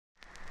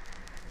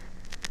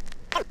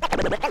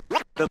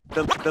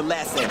the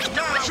lesson.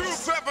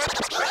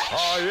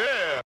 Oh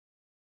yeah.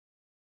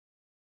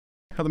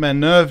 Got the man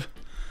Nerve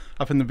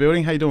up in the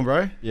building. How you doing,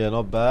 bro? Yeah,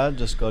 not bad.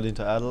 Just got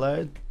into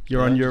Adelaide.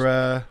 You're on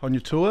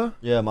your tour?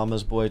 Yeah,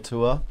 Mama's Boy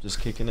tour.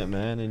 Just kicking it,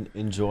 man, and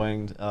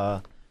enjoying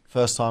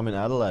first time in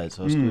Adelaide,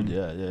 so it's good.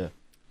 Yeah.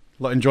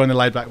 Like enjoying the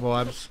laid back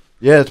vibes.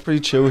 Yeah, it's pretty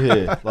chill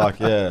here. It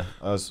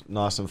was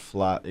nice and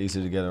flat,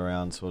 easy to get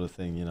around, sort of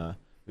thing. You know,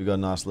 we got a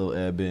nice little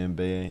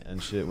Airbnb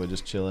and shit. We're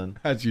just chilling,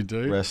 As you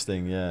do.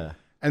 resting. Yeah.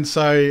 And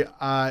so,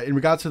 in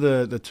regards to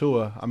the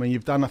tour, I mean,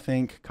 you've done, I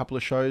think, a couple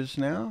of shows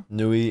now.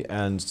 Nui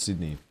and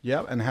Sydney.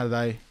 Yep. And how do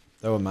they?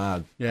 They were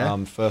mad.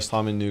 Yeah. First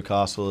time in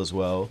Newcastle as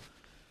well,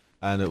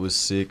 and it was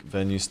sick.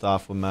 Venue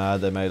staff were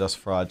mad. They made us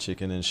fried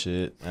chicken and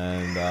shit,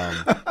 and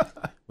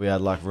we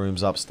had like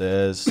rooms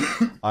upstairs.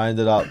 I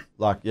ended up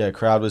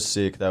crowd was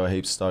sick. They were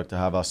heaps stoked to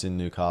have us in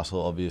Newcastle.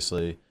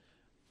 Obviously,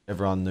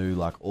 everyone knew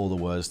like all the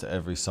words to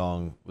every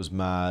song. Was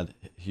mad,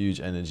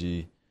 huge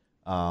energy.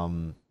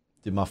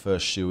 Did my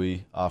first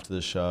shoey after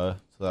the show,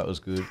 so that was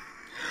good.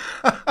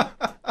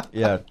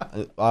 Yeah,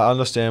 I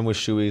understand with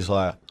shoeys,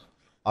 like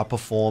I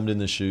performed in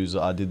the shoes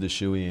that I did the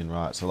shoey in,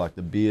 right? So like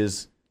the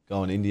beer's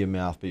going into your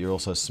mouth, but you're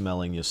also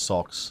smelling your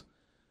socks.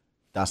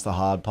 That's the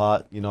hard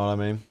part, you know what I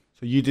mean?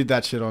 So you did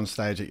that shit on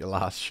stage at your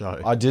last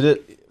show. I did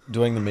it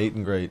doing the meet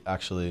and greet,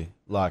 actually,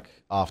 like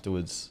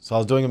afterwards. So I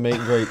was doing a meet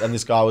and greet, and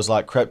this guy was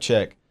like, "Crep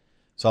check."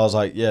 So I was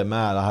like, "Yeah,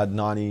 mad." I had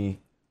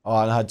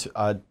I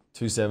had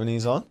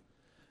 270s on.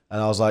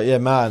 And I was like, "Yeah,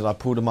 man." I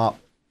pulled him up,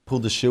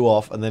 pulled the shoe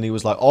off, and then he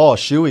was like, "Oh,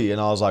 shoey." And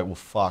I was like, "Well,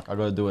 fuck, I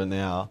got to do it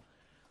now."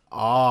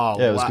 Oh,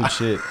 yeah, it was good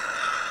shit.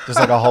 Just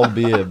like a whole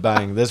beer,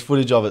 bang. There's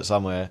footage of it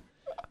somewhere.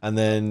 And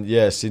then,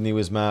 yeah, Sydney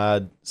was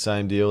mad.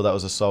 Same deal. That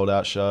was a sold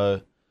out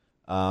show.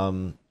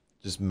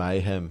 Just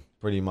mayhem,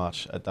 pretty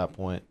much, at that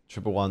point.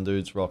 111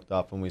 dudes rocked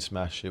up and we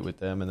smashed shit with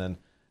them and then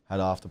had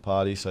after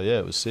party. So, yeah,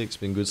 it was sick. It's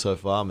been good so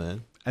far,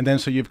 man. And then,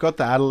 so you've got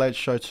the Adelaide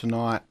show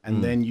tonight,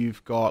 and then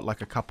you've got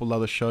like a couple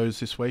other shows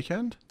this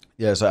weekend?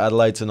 Yeah, so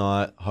Adelaide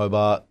tonight,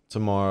 Hobart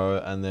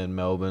tomorrow, and then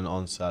Melbourne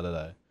on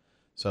Saturday.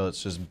 So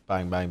it's just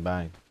bang, bang,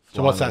 bang.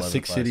 So what's that,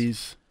 6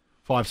 cities?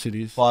 5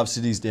 cities? 5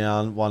 cities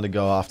down, 1 to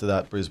go after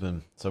that,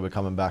 Brisbane. So we're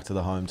coming back to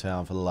the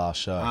hometown for the last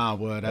show. Ah,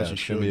 word, as you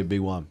it's should. going to be a big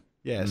one.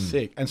 Yeah,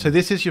 sick. And so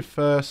this is your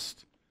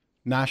first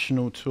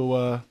national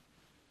tour?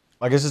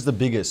 I guess it's the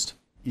biggest.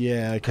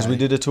 Yeah, okay. Because we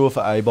did a tour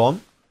for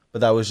A-Bomb,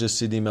 but that was just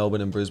Sydney,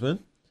 Melbourne, and Brisbane.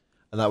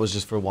 And that was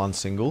just for one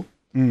single.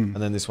 And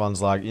then this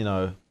one's like, you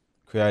know,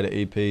 create an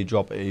EP,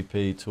 drop an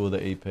EP, tour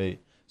the EP.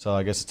 So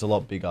I guess it's a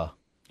lot bigger.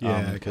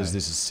 Yeah, because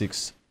this is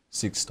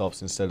six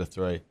stops instead of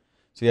 3.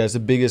 So yeah, it's the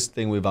biggest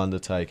thing we've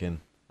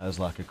undertaken as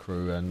like a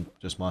crew and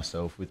just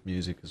myself with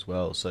music as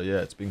well. So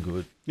yeah, it's been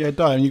good. Yeah,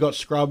 dope. And you got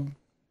Skrub.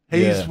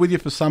 He's with you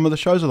for some of the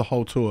shows or the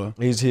whole tour?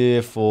 He's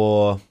here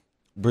for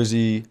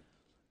Brizzy,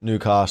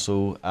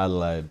 Newcastle,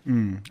 Adelaide.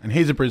 And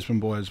he's a Brisbane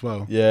boy as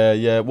well.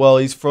 Yeah. Well,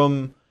 he's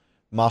from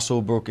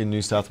Muswellbrook in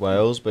New South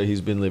Wales, but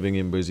he's been living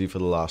in Brizzy for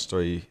the last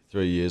three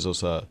years or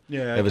so.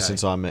 Yeah, okay. Ever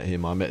since I met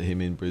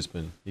him in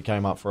Brisbane. He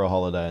came up for a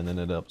holiday and then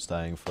ended up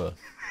staying for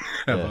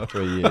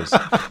 3 years.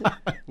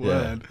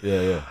 Word.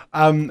 Yeah.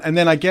 And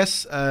then I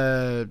guess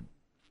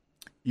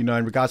you know,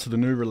 in regards to the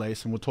new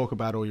release, and we'll talk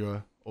about all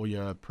your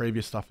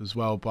previous stuff as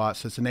well. But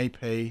so it's an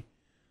EP.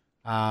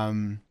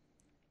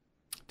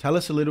 Tell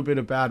us a little bit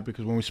about it,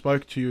 because when we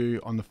spoke to you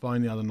on the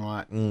phone the other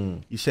night,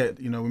 you said,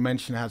 you know, we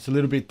mentioned how it's a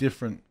little bit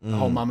different. The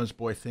whole Mama's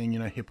Boy thing, you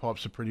know, hip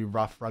hop's a pretty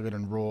rough, rugged,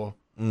 and raw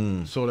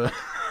sort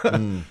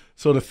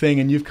of thing,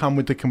 and you've come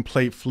with the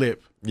complete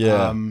flip.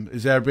 Yeah.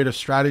 Is there a bit of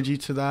strategy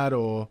to that,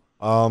 or?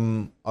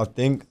 I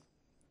think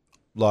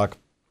like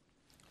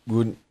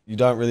you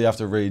don't really have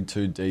to read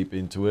too deep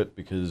into it,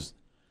 because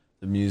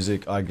the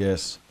music, I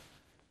guess,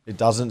 it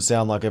doesn't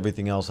sound like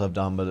everything else I've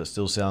done, but it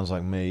still sounds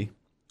like me.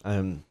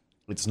 And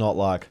it's not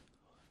like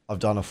I've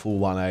done a full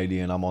 180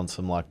 and I'm on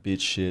some like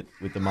bitch shit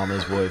with the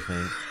Mama's Boy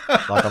thing.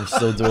 Like I'm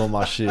still doing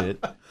my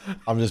shit.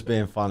 I'm just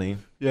being funny.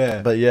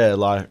 Yeah. But yeah,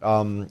 like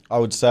I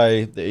would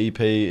say the EP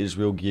is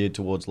real geared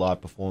towards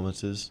live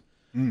performances.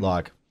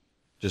 Like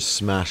just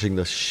smashing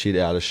the shit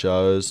out of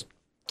shows.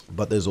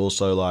 But there's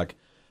also like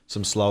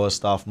some slower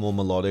stuff, more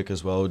melodic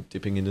as well,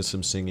 dipping into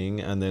some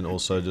singing, and then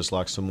also just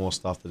like some more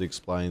stuff that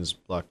explains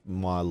like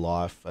my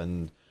life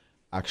and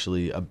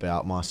actually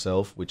about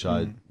myself, which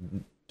I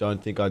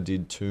don't think I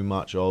did too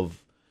much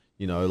of,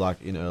 you know,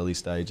 like in early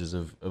stages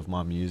of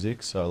my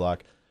music. So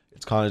like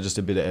it's kind of just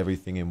a bit of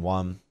everything in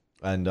one,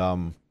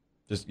 and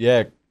just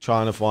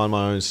trying to find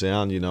my own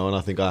sound, you know, and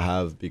I think I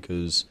have,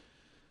 because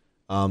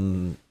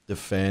the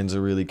fans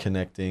are really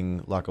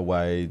connecting like a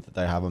way that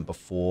they haven't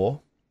before.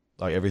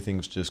 Like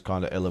everything's just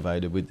kind of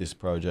elevated with this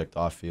project,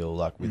 I feel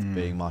like, with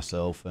being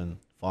myself and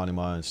finding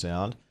my own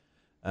sound.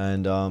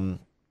 And so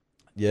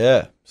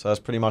that's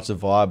pretty much the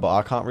vibe, but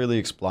I can't really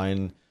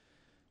explain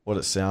what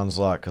it sounds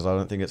like, because I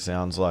don't think it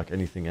sounds like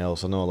anything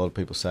else. I know a lot of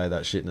people say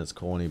that shit and it's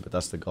corny, but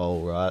that's the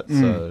goal, right?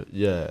 So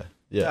yeah,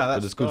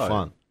 but it's good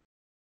fun.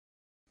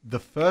 The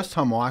first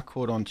time I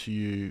caught on to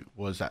you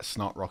was that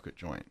Snot Rocket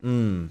joint.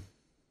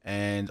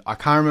 And and I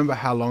can't remember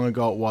how long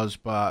ago it was,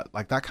 but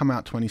like that came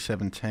out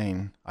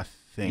 2017, I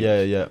think.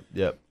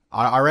 Yeah.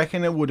 I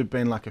reckon it would have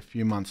been like a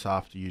few months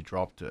after you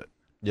dropped it.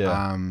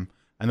 Yeah.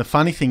 And the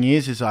funny thing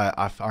is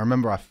I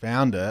remember I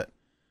found it.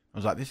 I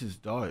was like, this is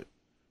dope.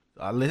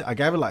 I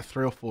gave it like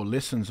 3 or 4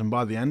 listens, and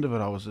by the end of it,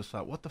 I was just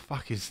like, what the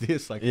fuck is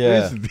this? Like,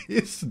 who's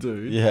this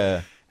dude?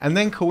 Yeah. And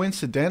then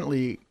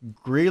coincidentally,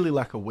 really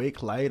like a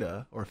week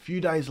later or a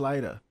few days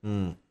later,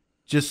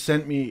 just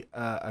sent me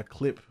a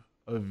clip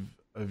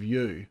of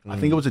you. I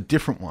think it was a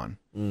different one.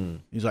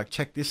 He's like,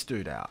 check this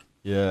dude out.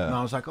 Yeah. And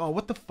I was like, oh,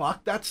 what the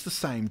fuck? That's the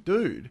same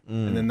dude.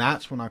 And then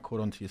that's when I caught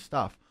onto your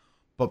stuff.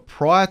 But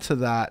prior to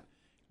that,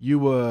 you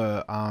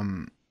were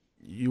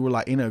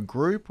like in a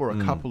group or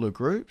a couple of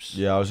groups?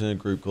 Yeah, I was in a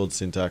group called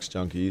Syntax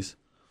Junkies.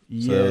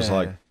 Yeah. So there was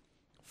like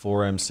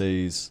 4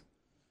 MCs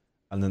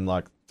and then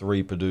like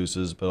 3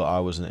 producers, but I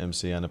was an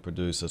MC and a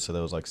producer, so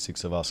there was like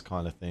 6 of us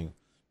kind of thing.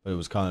 But it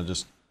was kind of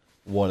just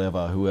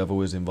whatever, whoever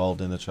was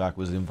involved in the track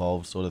was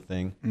involved sort of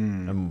thing.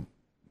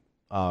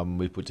 And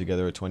we put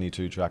together a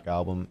 22-track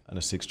album and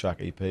a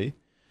 6-track EP.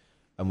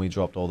 And we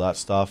dropped all that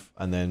stuff.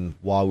 And then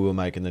while we were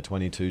making the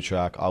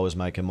 22-track, I was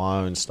making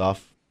my own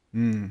stuff.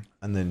 And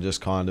then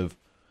just kind of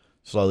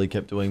slowly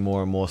kept doing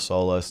more and more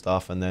solo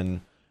stuff. And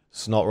then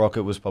Snot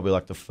Rocket was probably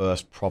like the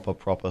first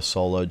proper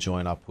solo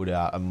joint I put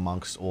out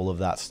amongst all of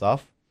that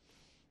stuff.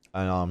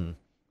 And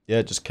yeah,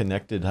 it just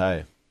connected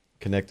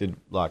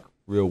like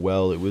real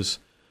well. It was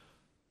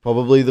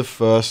probably the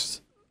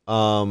first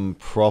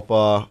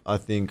proper, I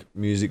think,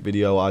 music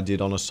video I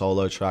did on a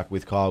solo track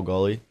with Kyle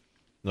Golly.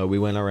 No, we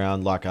went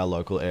around like our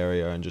local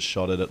area and just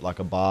shot it at like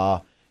a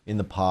bar, in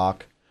the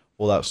park,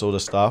 all that sort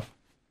of stuff.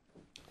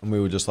 And we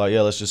were just like,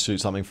 yeah, let's just shoot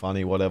something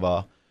funny,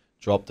 whatever.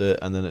 Dropped it,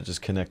 and then it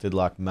just connected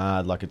like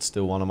mad. Like, it's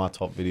still one of my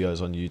top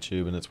videos on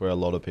YouTube, and it's where a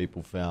lot of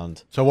people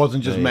found. So it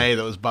wasn't just me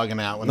that was bugging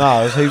out.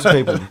 No, it was heaps of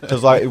people.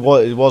 Because like it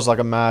was like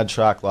a mad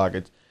track.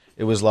 Like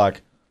it was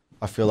like,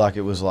 I feel like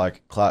it was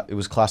like it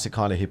was classic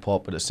kind of hip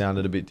hop, but it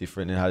sounded a bit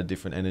different. It had a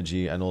different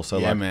energy, and also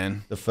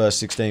the first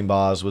 16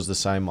 bars was the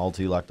same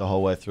multi like the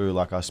whole way through.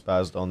 Like I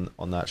spazzed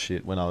on that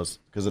shit when I was,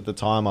 because at the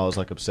time I was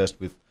like obsessed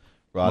with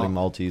writing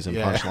multis and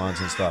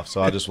punchlines and stuff.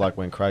 So I just like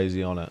went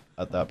crazy on it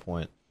at that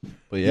point.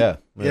 But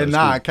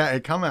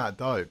it come out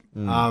dope.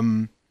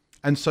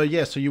 And so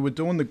you were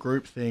doing the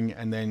group thing,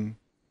 and then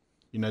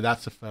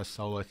that's the first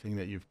solo thing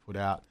that you've put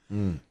out.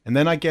 And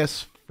then I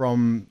guess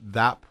from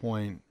that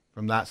point,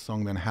 from that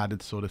song, then how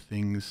did sort of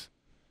things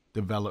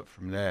develop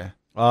from there?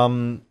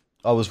 I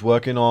was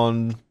working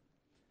on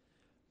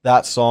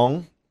that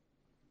song,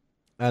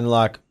 and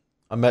like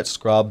I met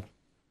Skrub,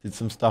 did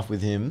some stuff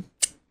with him,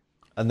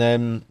 and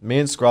then me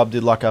and Skrub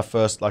did like our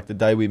first, like the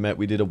day we met,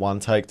 we did a 1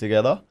 take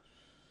together.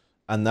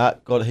 And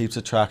that got heaps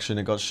of traction.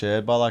 It got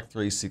shared by like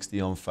 360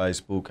 on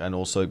Facebook and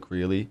also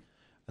Greeley.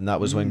 And that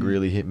was when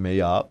Greeley hit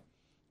me up.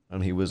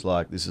 And he was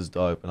like, this is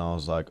dope. And I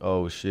was like,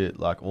 oh shit.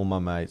 Like all my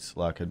mates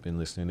like had been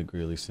listening to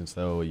Greeley since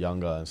they were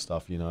younger and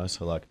stuff,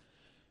 So like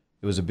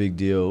it was a big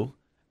deal.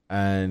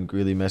 And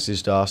Greeley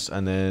messaged us.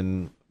 And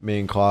then me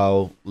and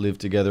Kyle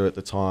lived together at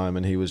the time.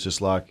 And he was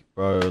just like,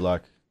 bro,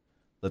 like,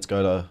 let's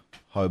go to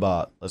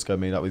Hobart. Let's go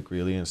meet up with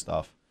Greeley and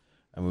stuff.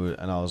 And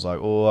I was like,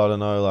 oh, I don't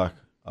know. Like,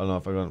 I don't know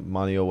if I got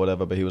money or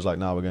whatever, but he was like,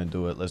 no, we're going to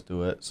do it. Let's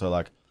do it. So,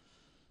 like,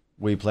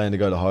 we planned to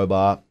go to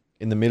Hobart.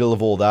 In the middle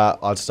of all that,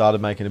 I'd started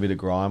making a bit of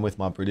grime with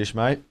my British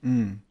mate,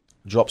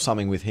 dropped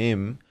something with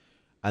him,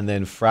 and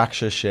then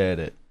Fracture shared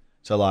it.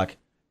 So, like,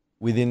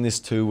 within this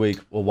 2-week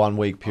or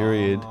 1-week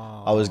period,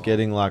 I was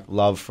getting, like,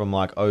 love from,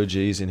 like,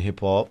 OGs in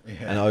hip-hop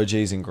and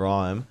OGs in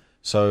grime.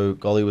 So,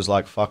 Golly was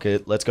like, fuck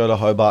it, let's go to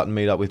Hobart and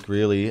meet up with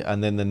Greeley,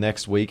 and then the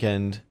next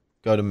weekend,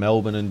 go to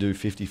Melbourne and do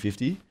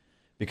 50-50.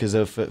 Because a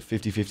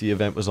 50-50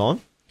 event was on.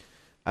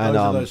 And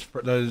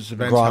those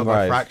events held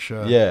by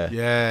Fracture.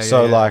 Yeah.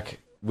 So like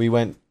we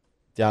went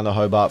down to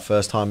Hobart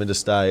first time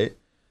interstate,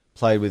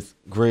 played with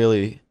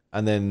Greeley,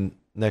 and then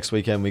next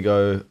weekend we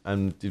go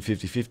and did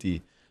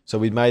 50-50. So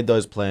we'd made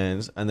those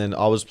plans, and then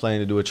I was planning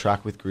to do a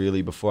track with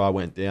Greeley before I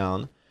went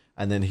down,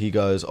 and then he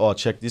goes, oh,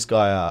 check this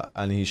guy out,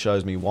 and he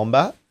shows me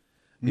Wombat.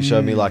 He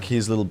showed me like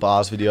his little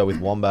bars video with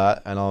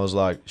Wombat, and I was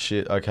like,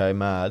 shit, okay,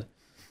 mad.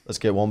 Let's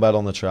get Wombat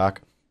on the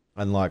track.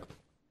 And like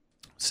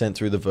sent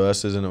through the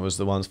verses, and it was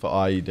the ones for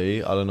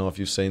IED. I don't know if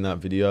you've seen that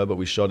video, but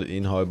we shot it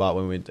in Hobart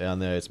when we went down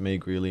there. It's me,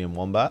 Greeley, and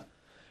Wombat.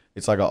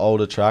 It's like an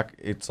older track.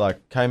 It's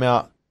like came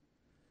out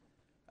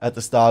at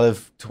the start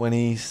of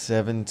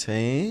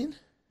 2017.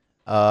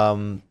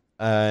 And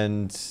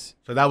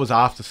so that was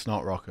after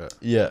Snot Rocket.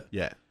 Yeah.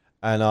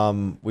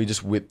 And we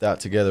just whipped that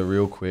together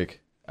real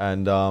quick.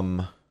 And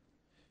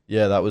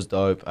yeah, that was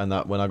dope. And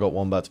that when I got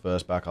Wombat's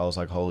verse back, I was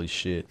like, holy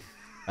shit.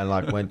 And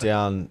like went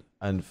down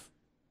and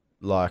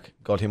like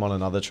got him on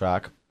another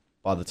track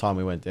by the time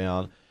we went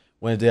down,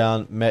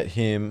 met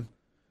him,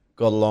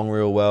 got along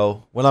real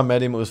well. When I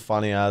met him, it was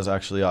funny as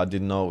actually I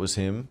didn't know it was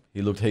him.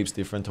 He looked heaps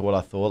different to what I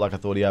thought. Like I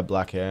thought he had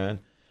black hair, and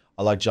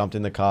I like jumped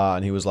in the car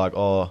and he was like,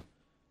 oh,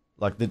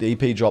 like the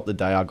EP dropped the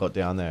day I got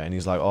down there, and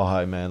he's like, oh,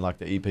 hey man, like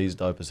the EP's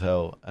dope as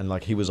hell. And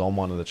like he was on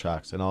one of the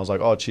tracks, and I was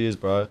like, oh, cheers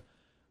bro.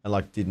 and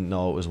like didn't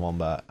know it was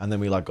Wombat. And then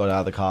we like got out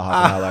of the car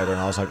half an hour later,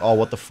 and I was like, oh,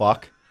 what the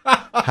fuck?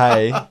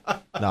 Hey,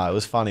 no, it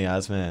was funny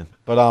as man.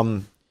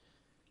 But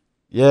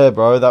yeah,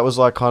 bro, that was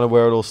like kind of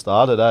where it all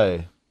started,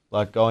 eh?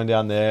 Like going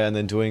down there and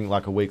then doing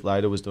like a week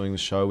later was doing the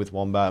show with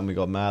Wombat, and we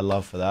got mad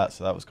love for that.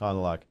 So that was kind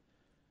of like,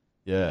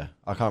 yeah,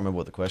 I can't remember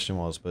what the question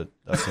was, but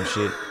that's some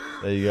shit.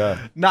 There you go.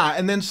 Nah,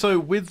 and then so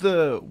with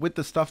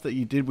the stuff that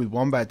you did with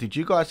Wombat, did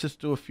you guys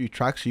just do a few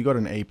tracks? You got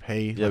an EP.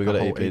 Yeah, we got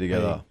an EP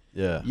together.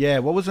 Yeah. Yeah,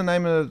 what was the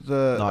name of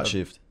the Night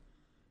Shift.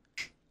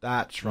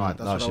 That's right.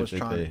 That's what I was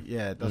trying.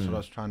 Yeah, that's what I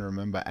was trying to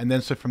remember. And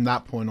then so from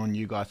that point on,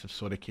 you guys have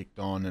sort of kicked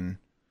on and.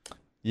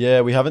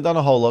 Yeah, we haven't done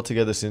a whole lot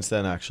together since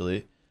then,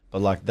 actually.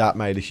 But like that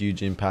made a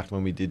huge impact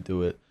when we did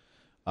do it.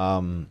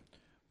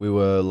 We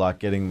were like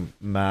getting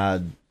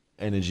mad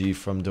energy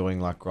from doing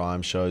like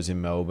grime shows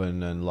in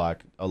Melbourne and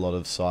like a lot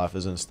of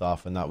cyphers and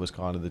stuff, and that was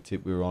kind of the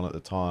tip we were on at the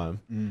time.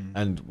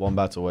 And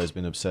Wombat's always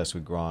been obsessed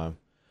with grime,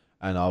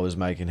 and I was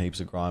making heaps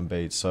of grime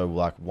beats. So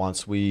like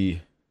once we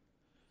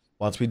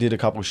did a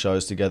couple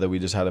shows together, we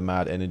just had a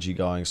mad energy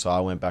going. So I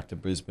went back to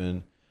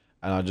Brisbane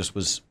and I just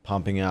was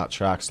pumping out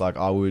tracks. Like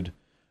I would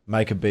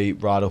make a beat,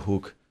 write a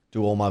hook,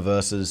 do all my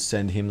verses,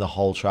 send him the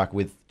whole track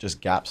with just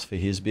gaps for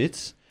his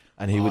bits,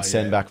 and he would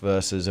send back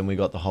verses, and we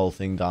got the whole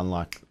thing done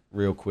like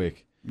real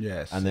quick.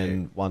 Yes. And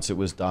then once it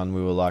was done,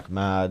 we were like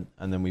mad,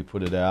 and then we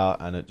put it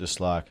out, and it just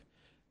like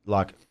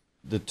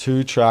the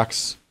 2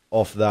 tracks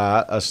off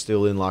that are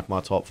still in like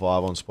my top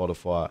 5 on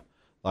Spotify.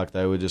 Like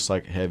they were just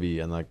like heavy,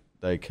 and like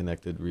they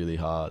connected really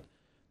hard,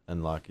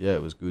 and like yeah,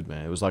 it was good,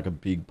 man. It was like a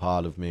big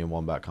part of me and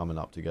Wombat coming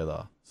up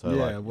together. So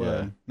yeah, like,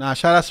 well, nah,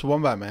 shout out to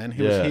Wombat, man.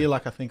 He was here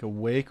like I think a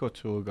week or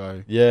 2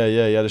 ago. Yeah,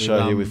 he had a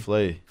show here with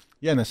Flea.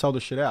 Yeah, and they sold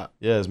the shit out.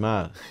 Yeah, it's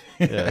mad.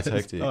 Yeah, it's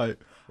hectic.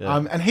 Yeah.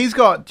 And he's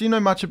got, do you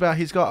know much about,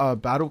 he's got a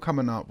battle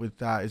coming up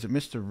with, is it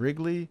Mr.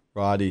 Wrigley?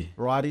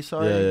 Righty,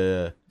 sorry.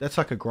 Yeah. That's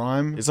like a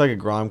grime. It's like a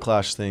grime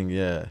clash thing,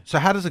 yeah. So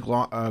how does a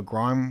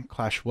grime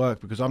clash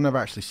work? Because I've never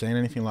actually seen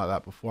anything like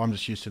that before. I'm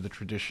just used to the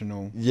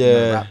traditional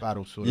rap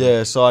battle sort of.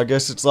 Yeah, so I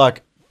guess it's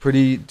like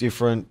pretty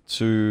different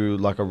to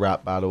like a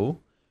rap battle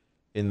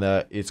in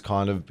that it's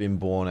kind of been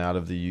born out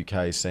of the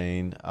UK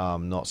scene,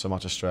 not so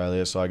much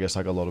Australia. So I guess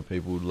like a lot of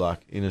people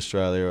like in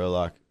Australia are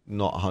like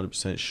not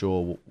 100%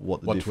 sure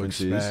what the difference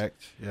is.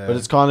 Yeah. But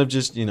it's kind of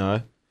just, you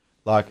know,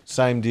 like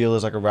same deal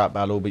as like a rap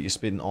battle, but you're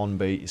spitting on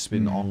beat, you're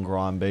spitting on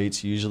grime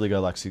beats. You usually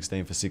go like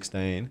 16 for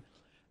 16.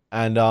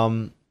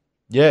 And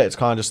yeah, it's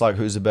kind of just like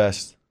who's the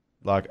best,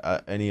 like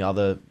any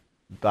other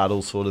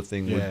battle sort of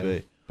thing would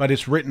be. But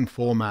it's written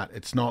format.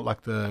 It's not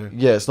like the...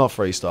 Yeah, it's not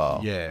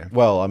freestyle. Yeah.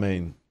 Well, I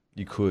mean,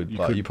 you could,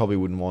 you probably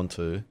wouldn't want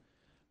to.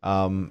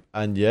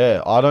 And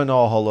yeah, I don't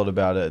know a whole lot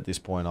about it at this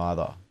point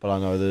either, but I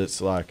know that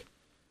it's like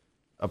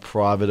a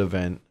private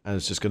event and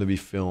it's just going to be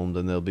filmed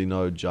and there'll be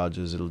no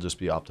judges. It'll just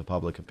be up to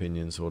public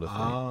opinion sort of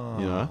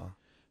thing, you know?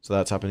 So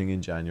that's happening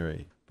in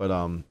January. But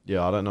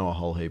yeah, I don't know a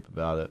whole heap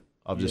about it.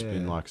 I've just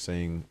been like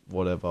seeing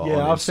whatever. Yeah,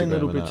 on I've seen Instagram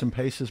little bits and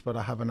pieces, but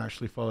I haven't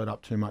actually followed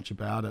up too much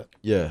about it.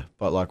 Yeah,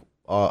 but like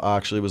I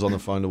actually was on the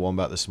phone to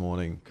Wombat this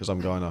morning because I'm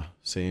going to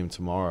see him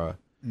tomorrow.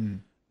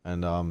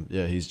 And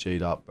yeah, he's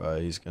G'd up, bro.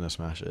 He's gonna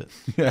smash it.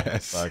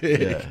 Yes. Like,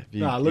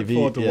 yeah. I look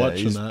forward to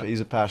watching that. He's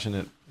a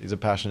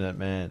passionate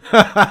man.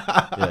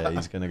 Yeah,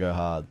 he's gonna go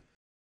hard.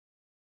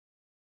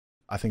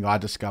 I think I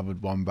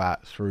discovered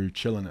Wombat through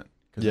ChillinIt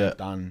because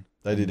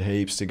they did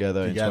heaps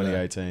together in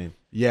 2018.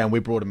 Yeah, and we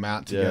brought them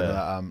out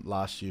together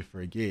last year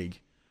for a gig.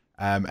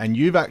 And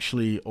you've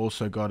actually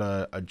also got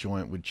a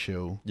joint with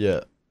Chill.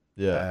 Yeah.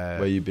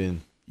 Where you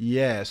been?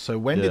 Yeah. So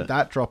when did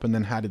that drop, and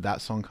then how did that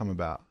song come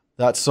about?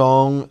 That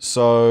song,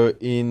 so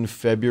in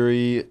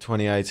February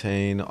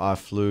 2018, I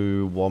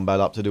flew Wombat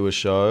up to do a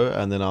show,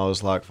 and then I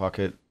was like, fuck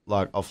it,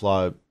 like I'll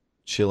fly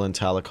Chill and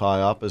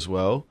Talakai up as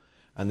well.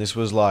 And this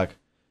was like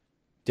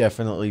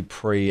definitely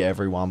pre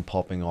everyone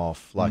popping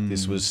off. Like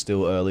this was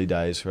still early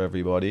days for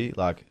everybody.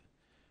 Like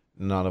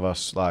none of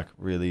us like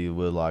really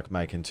were like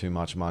making too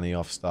much money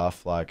off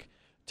stuff. Like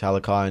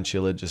Talakai and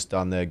Chill had just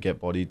done their Get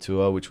Body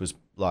tour, which was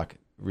like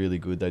really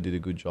good. They did a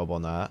good job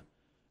on that.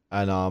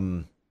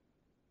 And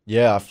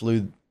yeah, I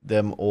flew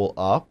them all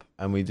up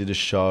and we did a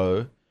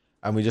show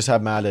and we just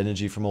had mad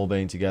energy from all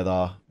being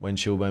together. When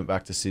Chill went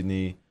back to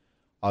Sydney,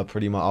 I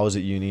was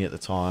at uni at the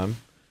time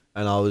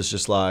and I was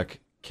just like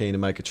keen to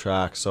make a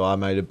track. So I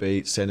made a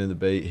beat, sent him the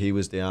beat. He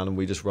was down and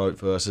we just wrote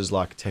verses,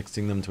 like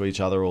texting them to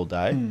each other all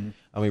day. And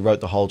we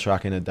wrote the whole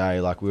track in a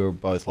day. Like we were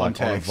both like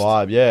on a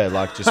vibe. Yeah,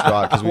 like just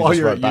right. Because we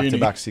just wrote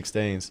back-to-back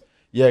 16s.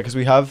 Yeah,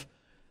 because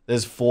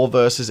there's 4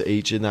 verses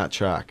each in that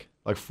track.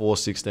 Like 4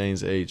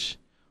 16s each.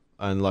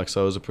 And like,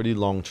 so it was a pretty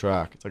long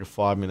track. It's like a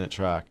 5-minute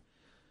track.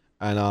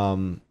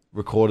 And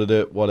recorded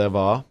it,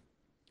 whatever.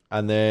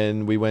 And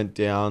then we went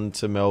down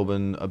to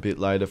Melbourne a bit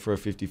later for a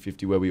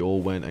 50-50 where we all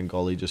went and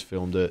Golly just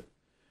filmed it.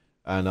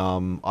 And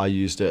I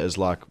used it as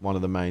like one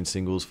of the main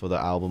singles for the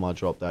album I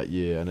dropped that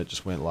year. And it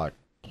just went like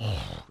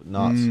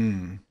nuts.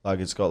 Like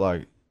it's got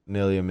like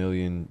nearly 1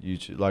 million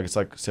YouTube. Like it's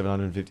like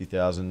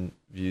 750,000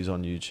 views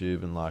on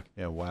YouTube. And like,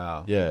 yeah,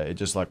 wow. Yeah, it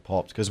just like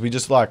popped. Because we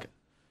just like,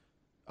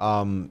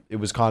 it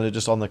was kind of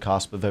just on the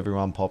cusp of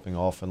everyone popping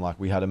off, and like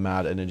we had a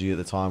mad energy at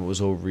the time. It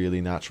was all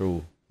really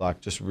natural,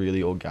 like just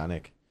really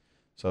organic.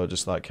 So it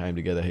just like came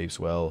together heaps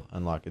well,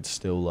 and like it's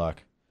still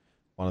like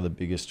one of the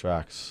biggest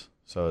tracks.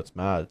 So it's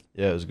mad.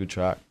 Yeah, it was a good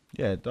track.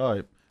 Yeah,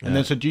 dope. And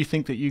then, so do you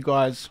think that you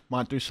guys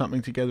might do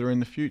something together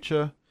in the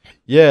future?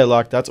 Yeah,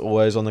 like that's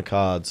always on the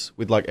cards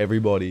with like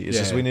everybody. It's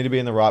just we need to be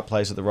in the right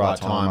place at the right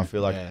time. I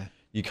feel like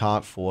you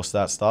can't force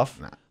that stuff.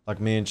 Nah. Like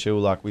me and Chill,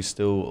 like we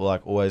still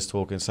like always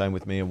talking. Same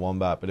with me and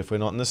Wombat. But if we're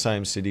not in the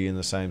same city, in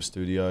the same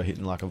studio,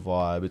 hitting like a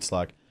vibe, it's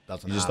like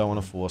you just don't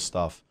want to force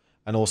stuff.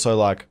 And also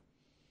like,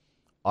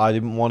 I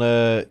didn't want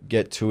to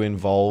get too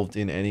involved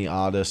in any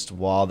artist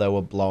while they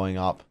were blowing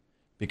up,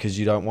 because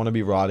you don't want to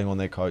be riding on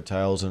their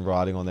coattails and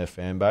riding on their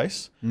fan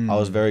base. I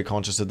was very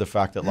conscious of the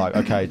fact that like,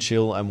 okay,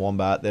 Chill and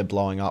Wombat, they're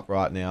blowing up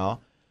right now.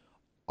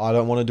 I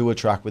don't want to do a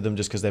track with them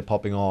just because they're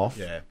popping off.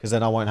 Yeah. Because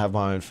then I won't have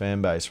my own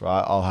fan base,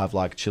 right? I'll have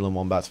like Chill and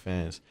Wombat's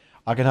fans.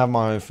 I can have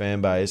my own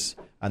fan base,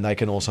 and they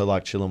can also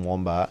like Chill and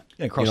Wombat.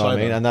 Yeah, crossover. You know what I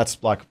mean? And that's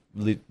like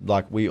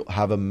we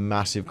have a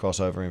massive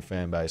crossover in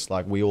fan base.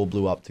 Like we all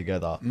blew up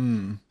together.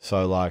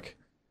 So like,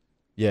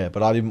 yeah.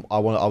 But I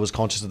was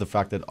conscious of the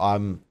fact that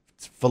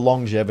for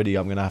longevity,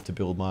 I'm gonna have to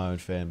build my own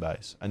fan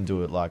base and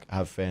do it like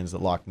have fans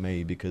that like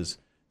me because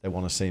they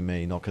want to see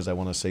me, not because they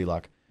want to see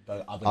like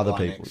other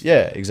people.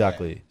 Yeah,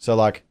 exactly. Yeah. So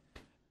like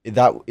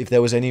if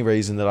there was any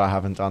reason that I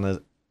haven't done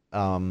it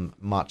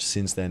much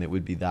since then, it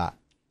would be that,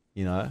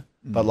 you know.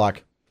 But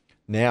like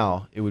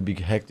now it would be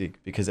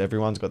hectic because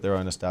everyone's got their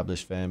own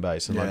established fan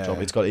base, and like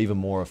it's got even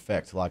more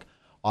effect. Like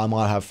I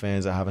might have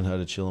fans that haven't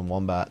heard of Chill and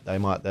Wombat.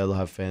 They'll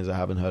have fans that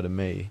haven't heard of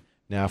me.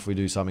 Now if we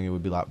do something, it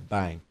would be like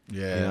bang.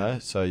 Yeah. You know.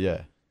 So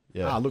yeah.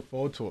 I look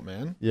forward to it,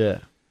 man. Yeah.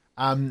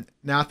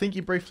 Now I think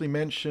you briefly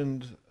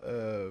mentioned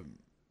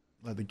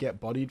like the Get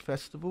Bodied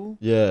Festival.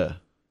 Yeah.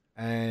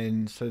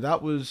 And so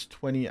that was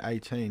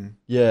 2018.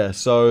 Yeah,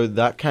 so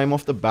that came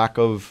off the back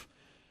of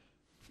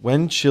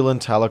when Chill and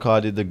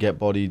Talakai did the Get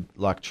Bodied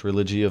like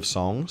trilogy of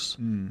songs.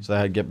 So they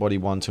had Get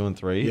Bodied 1, 2, and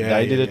 3. Yeah,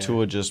 they did a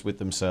tour just with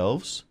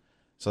themselves.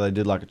 So they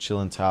did like a Chill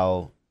and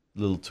Tal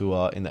little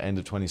tour in the end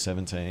of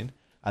 2017.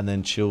 And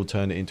then Chill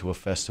turned it into a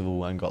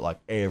festival and got like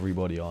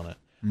everybody on it.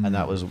 And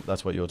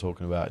that's what you're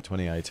talking about,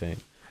 2018.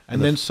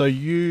 And then so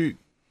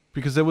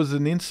because there was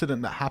an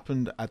incident that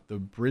happened at the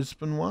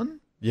Brisbane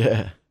one.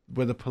 Yeah.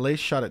 Where the police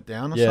shut it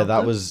down or something?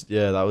 That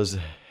was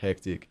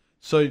hectic.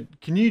 So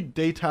can you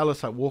detail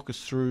us, like walk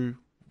us through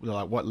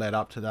like what led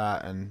up to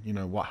that, and you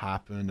know what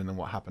happened and then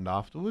what happened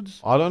afterwards?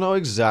 I don't know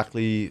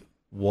exactly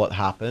what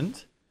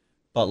happened,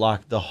 but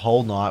like the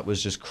whole night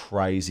was just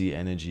crazy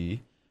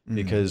energy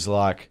because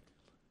like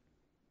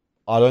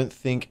I don't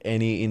think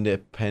any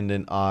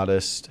independent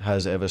artist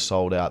has ever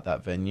sold out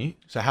that venue.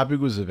 So how big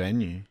was the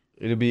venue?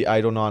 It'd be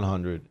 800 or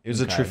 900. It was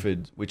a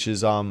Triffid, which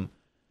is I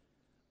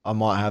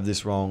might have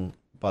this wrong,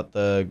 but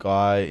the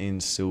guy in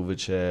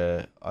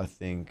Silverchair, I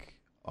think,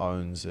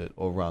 owns it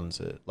or runs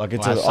it. Like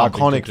it's an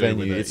iconic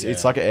venue.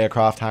 It's like an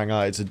aircraft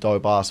hangar. It's a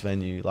dope ass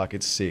venue. Like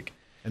it's sick.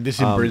 And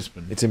this in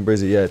Brisbane. It's in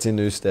Brisbane. Yeah, it's in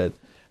Newstead.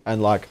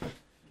 And like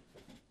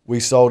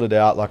we sold it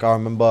out. Like I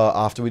remember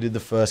after we did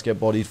the first Get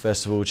Bodied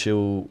Festival,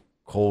 Chill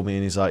called me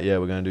and he's like, "Yeah,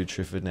 we're gonna do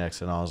Triffid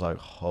next." And I was like,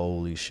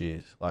 "Holy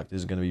shit! Like this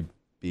is gonna be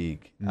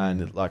big."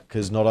 And like,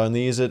 because not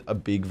only is it a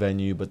big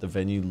venue, but the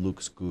venue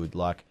looks good.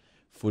 Like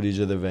footage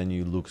of the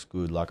venue looks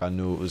good. Like I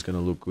knew it was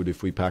gonna look good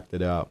if we packed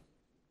it out.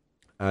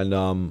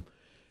 And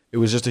it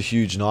was just a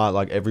huge night.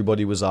 Like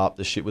everybody was up.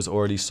 The shit was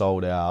already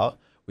sold out.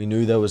 We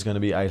knew there was going to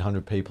be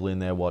 800 people in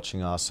there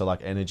watching us. So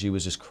like energy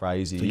was just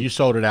crazy. So you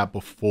sold it out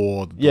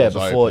before the doors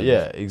opened.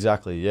 Yeah,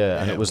 exactly.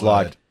 Yeah. And it was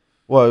like,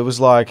 it was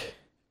like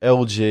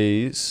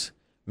LGs,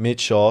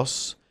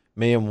 Mitchos,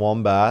 me and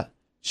Wombat,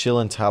 Chill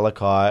and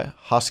Talakai,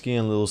 Huskii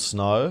and Lil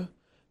Snow,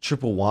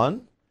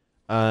 111.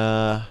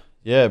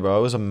 Yeah, bro,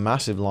 it was a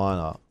massive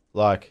lineup.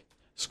 Like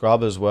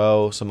Skrub as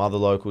well, some other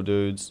local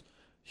dudes,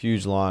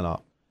 huge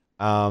lineup.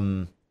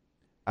 And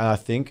I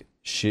think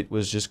shit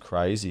was just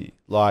crazy.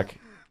 Like,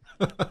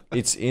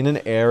 it's in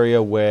an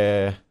area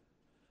where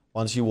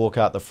once you walk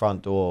out the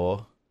front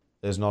door,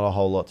 there's not a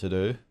whole lot to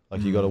do.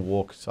 Like, you got to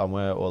walk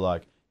somewhere or,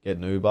 like, get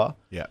an Uber.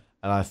 Yeah.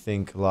 And I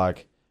think,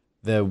 like,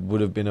 there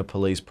would have been a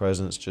police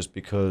presence just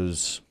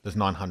because... There's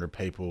 900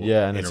 people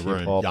and in it's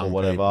hip-hop or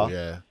whatever.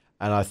 People,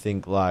 And I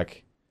think,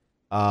 like...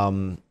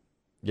 I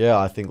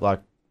think,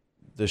 like,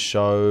 the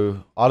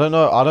show... I don't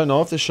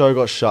know if the show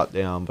got shut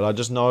down, but I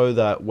just know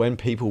that when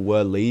people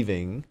were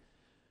leaving,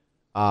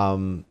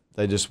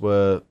 they just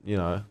were, you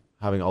know,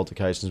 having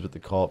altercations with the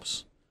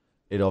cops.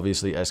 It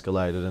obviously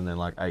escalated, and then,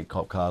 like, 8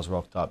 cop cars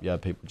rocked up. You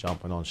had people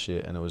jumping on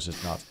shit, and it was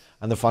just nuts.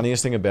 And the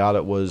funniest thing about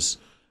it was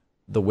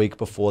the week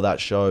before that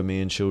show, me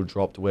and Chill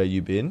dropped Where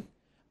You Been,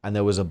 and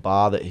there was a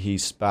bar that he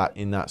spat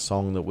in that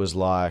song that was,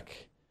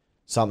 like,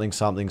 something,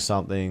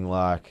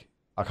 like...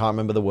 I can't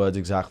remember the words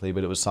exactly,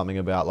 but it was something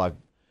about, like,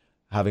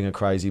 having a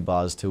crazy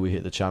buzz till we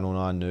hit the Channel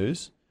 9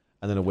 news.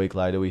 And then a week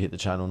later, we hit the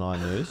Channel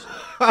 9 news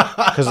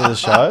because of the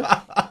show.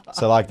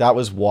 So, like, that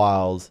was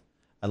wild.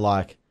 And,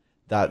 like,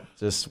 that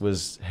just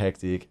was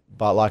hectic.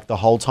 But like the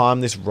whole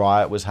time this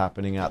riot was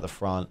happening out the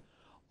front,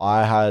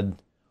 I had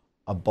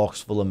a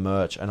box full of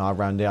merch and I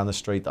ran down the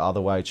street the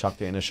other way,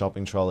 chucked it in a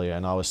shopping trolley,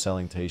 and I was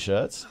selling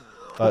t-shirts.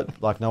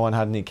 But like no one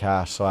had any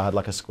cash, so I had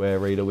like a square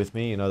reader with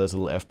me, you know, those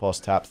little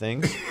FPOS tap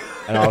things.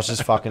 And I was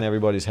just fucking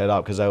everybody's head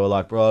up because they were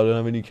like, bro, I don't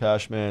have any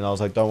cash, man. I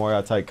was like, don't worry,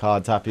 I take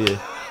card, tap here.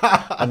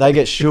 And they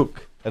get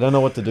shook. I don't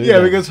know what to do. Yeah,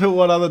 now. because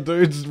what other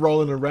dudes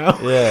rolling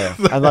around? Yeah,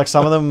 and like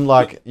some of them,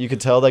 like you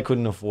could tell they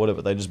couldn't afford it,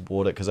 but they just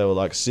bought it because they were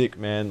like, sick,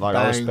 man. Like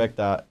Bang. I respect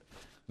that.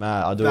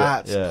 Man, I do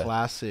That's it. Yeah.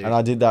 classic. And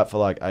I did that for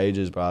like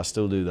ages, bro. I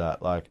still do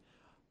that. Like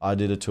I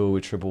did a tour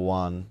with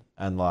 111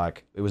 and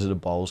like it was at a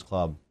bowls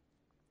club.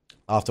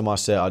 After my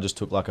set, I just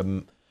took like a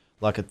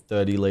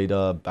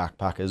 30-liter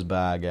backpacker's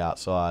bag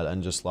outside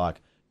and just like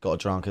got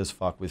drunk as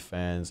fuck with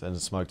fans and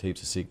smoked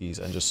heaps of sickies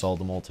and just sold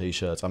them all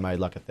t-shirts. I made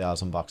like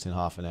 $1,000 in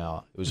half an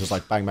hour. It was just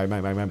like bang, bang,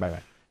 bang, bang, bang, bang.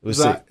 It was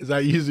sick. Is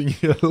that using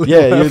your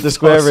Yeah, the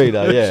square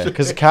reader, yeah.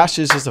 Because cash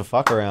is just a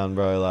fuck around,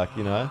 bro. Like,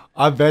 you know.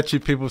 I bet you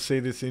people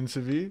see this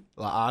interview,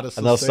 like artists,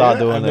 And they'll start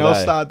doing it. They'll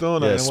start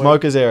doing it. Yeah, and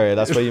smokers area.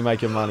 That's where you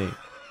make your money.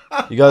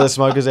 You go to the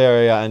smokers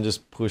area and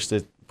just push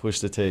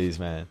the teas,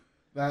 man.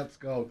 That's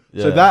gold.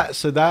 Yeah.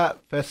 So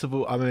that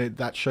festival, I mean,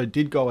 that show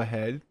did go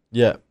ahead.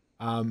 Yeah.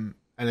 And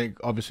it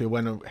obviously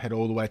went ahead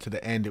all the way to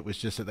the end. It was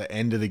just at the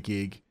end of the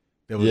gig,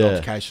 there was Yeah.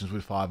 altercations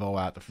with 5-0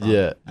 out the front.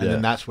 Yeah, And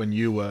then that's when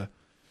you were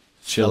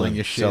selling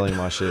your shit. Selling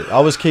my shit. I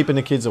was keeping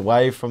the kids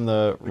away from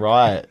the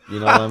riot, you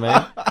know what I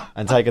mean?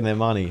 And taking their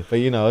money. But,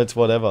 you know, it's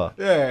whatever.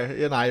 Yeah,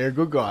 you know, you're a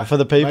good guy. For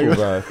the people,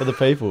 bro. For the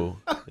people.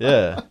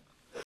 Yeah.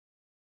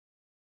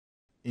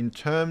 In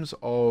terms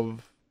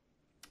of,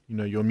 you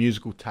know, your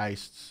musical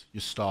tastes,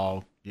 your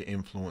style, your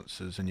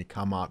influences, and your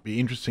come up, be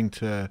interesting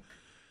to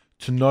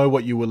know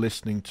what you were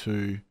listening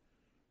to,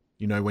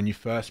 you know, when you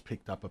first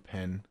picked up a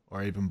pen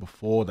or even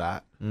before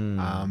that.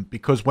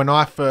 Because when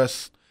I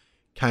first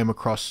came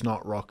across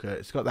Snot Rocket,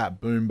 it's got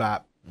that boom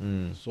bap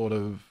sort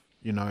of,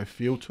 you know,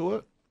 feel to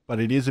it, but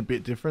it is a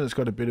bit different. It's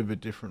got a bit of a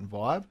different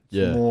vibe.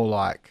 It's more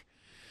like,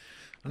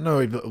 I don't know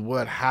if the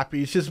word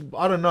happy. It's just,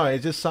 I don't know.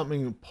 It's just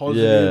something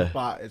positive,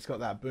 but it's got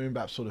that boom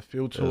bap sort of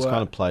feel to it. It's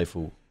kind of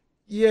playful.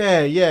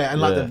 Yeah. And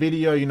like the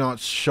video, you know,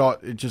 it's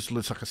shot, it just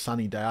looks like a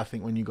sunny day, I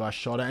think, when you guys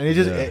shot it. And it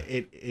just,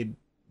 it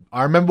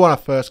I remember when I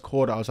first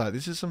caught it, I was like,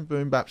 this is some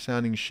boom bap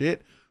sounding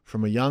shit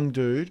from a young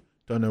dude.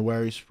 Don't know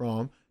where he's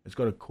from. It's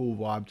got a cool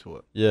vibe to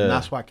it. Yeah. And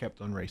that's why I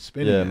kept on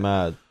re-spinning it.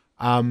 Mad.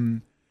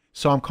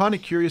 So I'm kind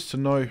of curious to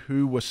know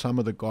who were some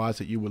of the guys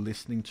that you were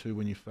listening to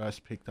when you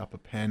first picked up a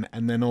pen,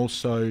 and then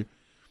also,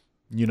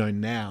 you know,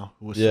 now,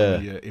 who are some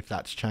of you, if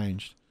that's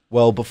changed.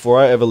 Well, before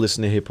I ever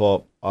listened to hip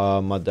hop,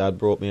 my dad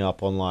brought me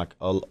up on like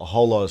a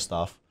whole lot of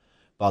stuff.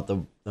 But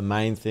the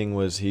main thing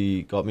was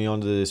he got me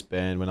onto this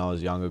band when I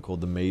was younger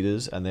called the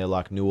Meters, and they're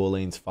like New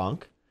Orleans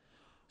funk.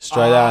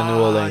 Straight out of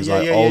New Orleans,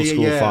 old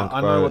school funk, bro.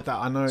 I know what that,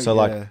 I know. So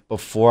like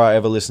before I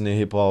ever listened to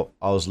hip hop,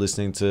 I was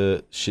listening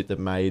to shit that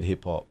made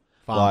hip hop.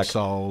 Funk, like,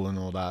 soul and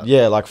all that.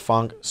 Yeah, like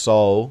funk,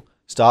 soul.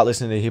 Start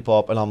listening to hip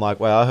hop and I'm like,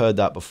 wait, I heard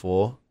that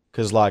before.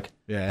 Because like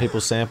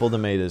people sampled the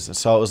Meters. And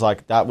so it was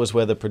like, that was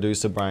where the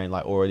producer brain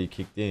like already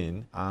kicked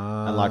in.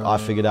 And like I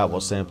figured out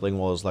what sampling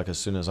was like as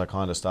soon as I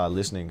kind of started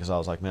listening. Because I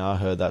was like, man, I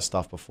heard that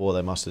stuff before.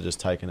 They must have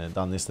just taken it,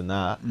 done this and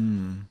that.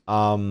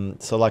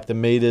 So like the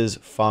Meters,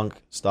 funk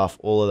stuff,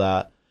 all of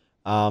that.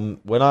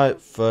 When I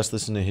first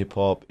listened to hip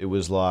hop, it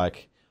was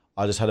like,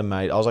 I just had a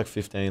mate. I was like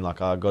 15.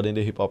 Like I got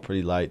into hip hop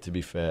pretty late, to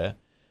be fair.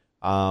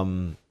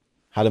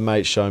 Had a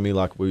mate show me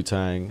like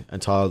Wu-Tang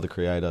and Tyler, the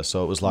Creator.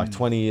 So it was like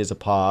 20 years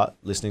apart,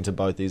 listening to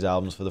both these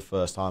albums for the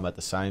first time at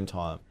the same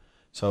time.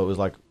 So it was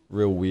like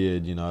real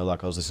weird, you know,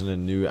 like I was listening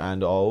to new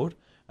and old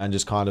and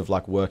just kind of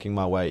like working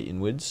my way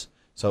inwards.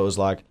 So it was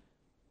like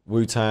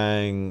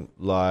Wu-Tang,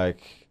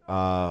 like,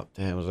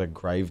 it was like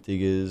Grave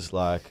Diggers,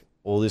 like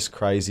all this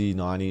crazy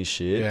 90s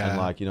shit. And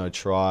like, you know,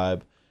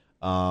 Tribe,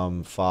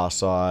 Far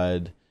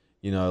Side,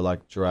 you know,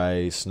 like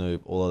Dre,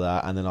 Snoop, all of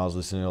that. And then I was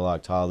listening to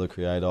like Tyler, the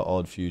Creator,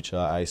 Odd Future,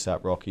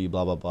 ASAP Rocky,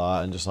 blah, blah,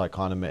 blah. And just like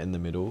kind of met in the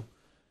middle.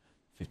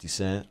 50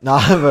 Cent. No,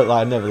 but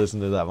like I never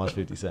listened to that much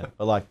 50 Cent.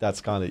 But like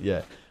that's kind of,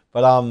 yeah.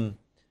 But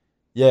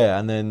yeah,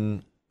 and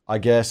then I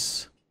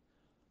guess,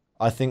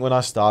 I think when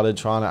I started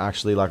trying to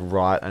actually like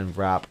write and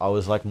rap, I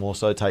was like more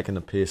so taking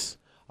the piss.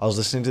 I was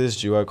listening to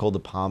this duo called the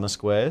Palmer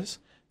Squares.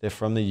 They're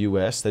from the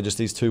US. They're just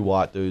these two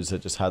white dudes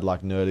that just had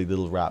like nerdy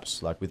little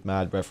raps, like with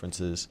mad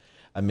references.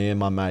 And me and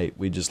my mate,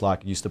 we just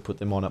like used to put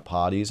them on at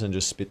parties and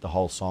just spit the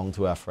whole song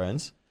to our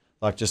friends,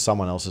 like just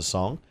someone else's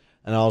song.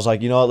 And I was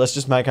like, you know what, let's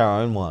just make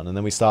our own one. And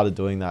then we started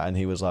doing that and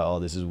he was like, oh,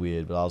 this is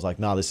weird. But I was like,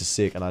 nah, this is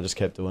sick. And I just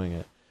kept doing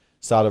it.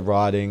 Started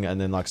writing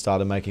and then like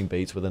started making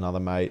beats with another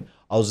mate.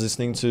 I was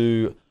listening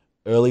to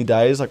early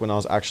days, like when I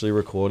was actually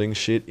recording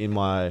shit in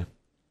my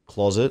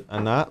closet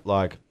and that,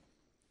 like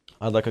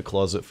I had like a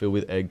closet filled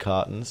with egg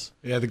cartons.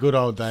 Yeah, the good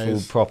old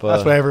days. Full proper.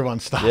 That's where everyone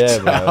starts.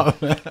 Yeah,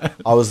 bro.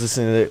 I was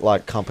listening to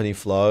like Company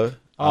Flow.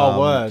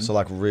 Word. So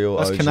like real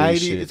that's OG Canadian.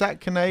 shit. Is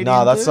that Canadian?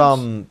 No,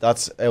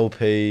 that's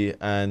LP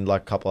and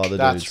like a couple other dudes.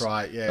 That's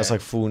right. Yeah. That's like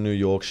full New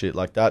York shit.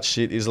 Like that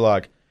shit is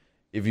like,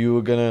 if you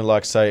were gonna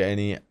like say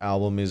any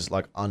album is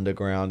like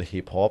underground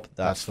hip hop,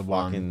 that's the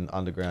fucking one.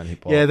 underground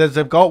hip hop. Yeah,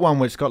 they've got one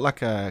where it's got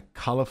like a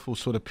colourful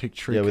sort of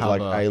picture with cover.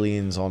 like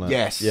aliens on it.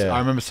 Yes, yeah. I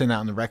remember seeing that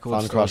on the record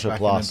Fun stores Crusher back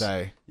Plus. in the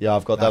day. Yeah,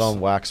 I've got that on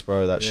wax,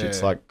 bro. That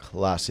shit's like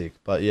classic.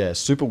 But yeah,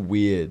 super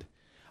weird.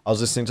 I was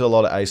listening to a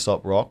lot of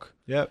Aesop Rock.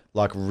 Yep.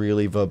 Like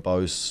really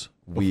verbose,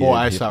 weird Before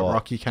A$AP hip-hop.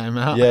 Rocky came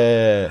out.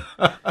 Yeah.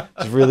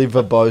 It's really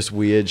verbose,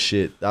 weird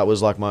shit. That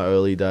was like my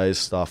early days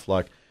stuff.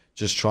 Like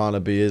just trying to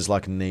be as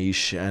like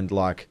niche and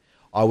like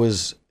I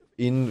was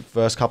in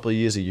first couple of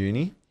years of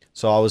uni.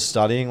 So I was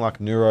studying like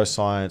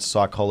neuroscience,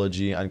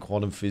 psychology and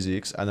quantum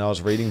physics. And I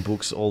was reading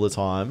books all the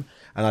time.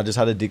 And I just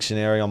had a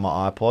dictionary on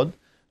my iPod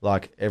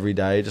like every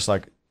day. Just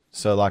like,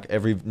 so like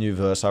every new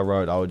verse I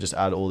wrote, I would just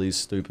add all these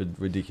stupid,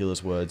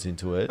 ridiculous words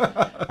into it.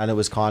 And it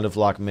was kind of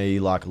like me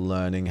like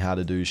learning how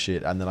to do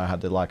shit. And then I had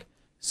to like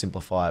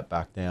simplify it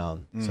back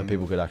down so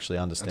people could actually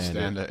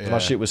understand it. Yeah. My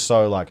shit was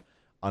so like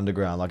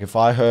underground. Like if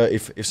I heard,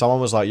 if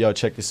someone was like, yo,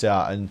 check this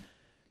out. And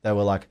they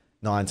were like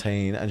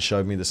 19 and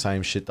showed me the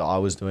same shit that I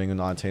was doing at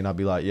 19, I'd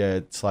be like, yeah,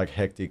 it's like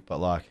hectic, but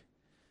like,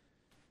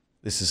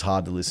 this is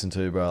hard to listen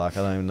to, bro. Like,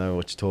 I don't even know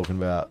what you're talking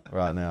about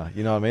right now.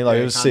 You know what I mean? Like,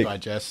 Yeah, it was can't sick.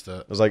 digest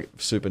it. It was like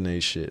super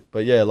niche shit.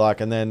 But yeah,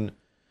 like, and then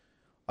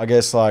I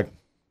guess like,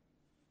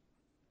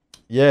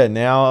 yeah,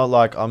 now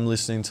like I'm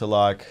listening to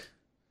like,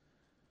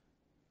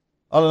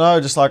 I don't know,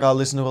 just like I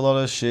listen to a lot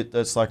of shit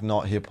that's like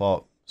not hip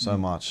hop so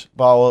much.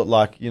 But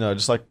like, you know,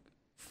 just like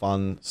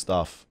fun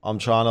stuff. I'm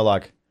trying to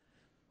like,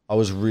 I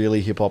was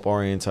really hip hop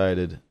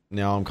orientated.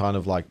 Now I'm kind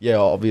of like, yeah,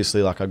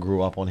 obviously like I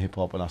grew up on hip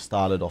hop and I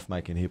started off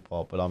making hip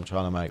hop, but I'm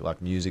trying to make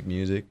like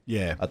music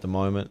Yeah. at the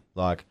moment.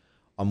 Like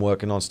I'm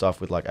working on stuff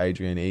with like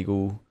Adrian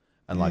Eagle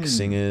and like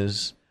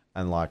singers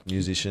and like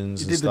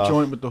musicians You and did stuff. the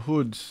joint with the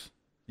hoods.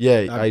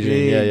 Yeah, That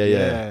Adrian.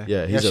 big,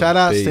 Yeah. He's shout a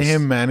outs beast. to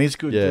him, man. He's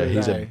good. Yeah, dude,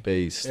 he's eh? a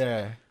beast.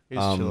 Yeah. He's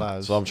chill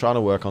as. So I'm trying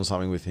to work on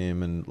something with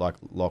him and like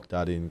lock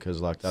that in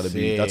because like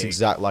that's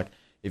exact like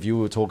if you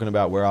were talking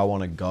about where I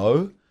want to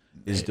go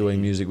is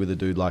doing music with a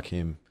dude like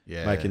him.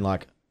 Yeah. Making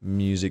like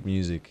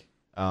music.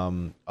 I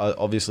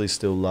obviously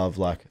still love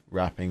like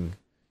rapping,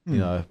 you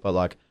know, but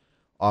like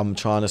I'm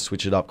trying to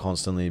switch it up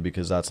constantly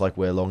because that's like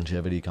where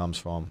longevity comes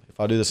from. If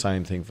I do the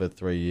same thing for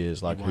 3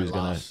 years, like who's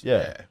gonna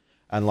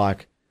and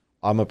like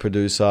I'm a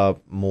producer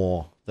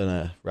more than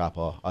a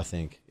rapper, I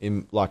think.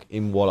 In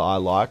what I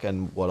like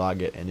and what I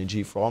get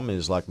energy from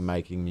is like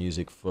making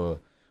music for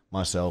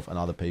myself and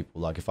other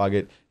people. Like if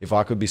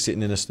I could be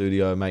sitting in a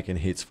studio making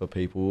hits for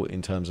people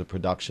in terms of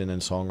production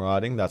and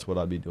songwriting, that's what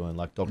I'd be doing,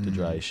 like Dr.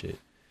 Dre shit.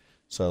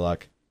 So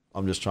like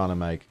I'm just trying to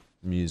make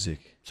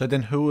music. So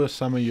then who were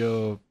some of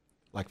your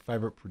like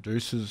favorite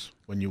producers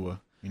when you were,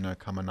 you know,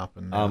 coming up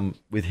and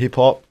With hip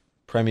hop,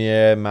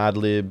 Premier,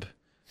 Madlib,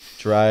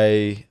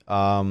 Dre,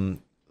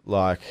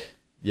 like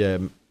yeah,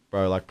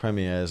 bro, like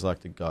Premier is like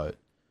the GOAT.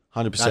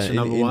 100%. That's your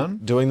number one?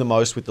 Doing the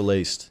most with the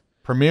least.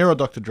 Premier or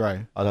Dr.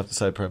 Dre? I'd have to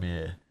say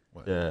Premier.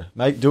 Yeah,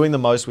 doing the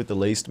most with the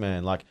least,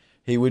 man. Like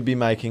he would be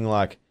making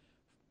like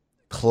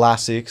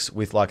classics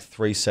with like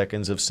 3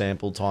 seconds of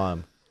sample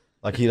time.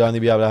 Like he'd only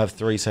be able to have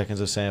 3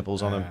 seconds of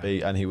samples on a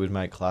beat, and he would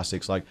make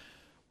classics. Like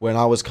when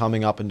I was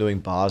coming up and doing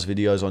bars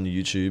videos on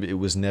YouTube, it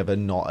was never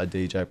not a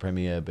DJ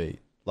Premier beat.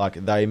 Like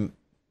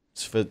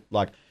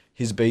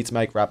his beats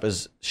make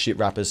shit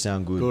rappers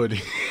sound good.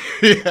 Good.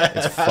 Yeah,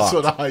 that's fucked.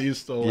 what I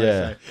used to always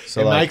say.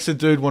 So it like, makes a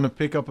dude want to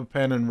pick up a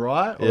pen and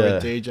write, or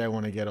a DJ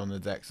want to get on the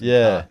decks and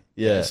cut.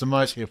 It's the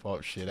most hip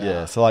hop shit out.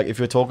 Yeah, so like if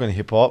you're talking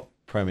hip hop,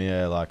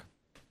 Premier, like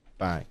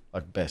bang,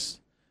 like best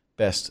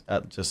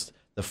at just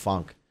the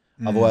funk.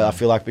 Otherwise, I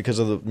feel like because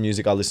of the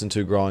music I listened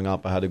to growing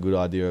up, I had a good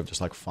idea of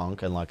just like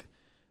funk, and like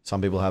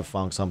some people have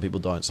funk, some people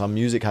don't. Some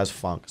music has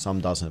funk, some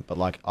doesn't. But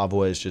like I've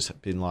always just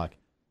been like,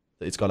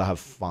 it's got to have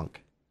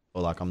funk,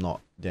 or like I'm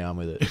not down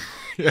with it.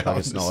 Like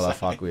it's not what I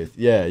fuck with.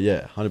 Yeah,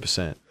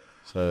 100%.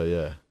 So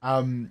yeah.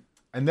 And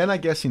then I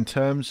guess in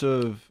terms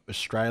of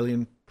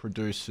Australian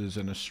producers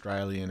and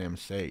Australian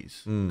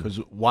MCs, because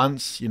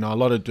once, you know, a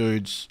lot of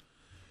dudes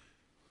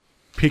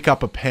pick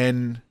up a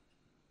pen,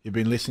 you've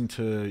been listening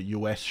to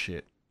US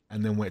shit,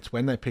 and then it's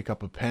when they pick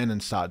up a pen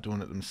and start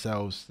doing it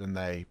themselves, then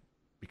they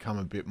become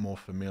a bit more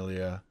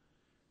familiar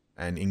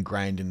and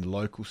ingrained in the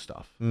local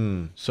stuff.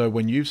 So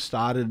when you've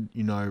started,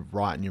 you know,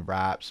 writing your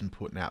raps and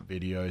putting out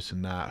videos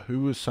and that,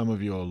 who were some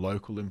of your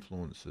local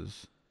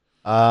influences?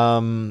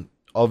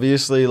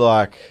 Obviously,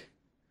 like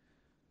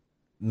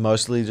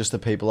mostly just the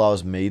people I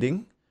was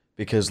meeting,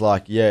 because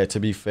like, yeah, to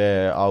be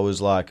fair, I was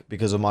like,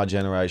 because of my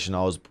generation,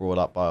 I was brought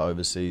up by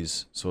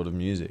overseas sort of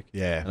music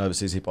and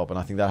overseas hip hop. And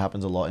I think that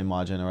happens a lot in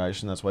my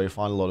generation. That's why you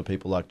find a lot of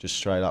people like just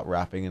straight up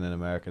rapping in an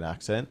American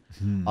accent.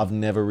 I've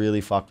never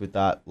really fucked with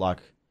that. Like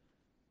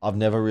I've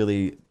never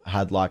really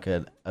had like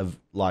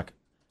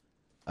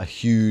a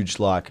huge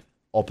like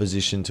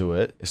opposition to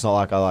it. It's not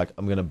like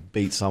I'm gonna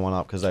beat someone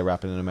up because they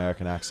rap in an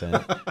American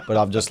accent, but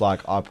I'm just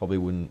like, I probably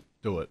wouldn't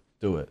do it.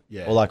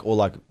 Yeah. Or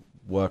like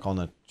work on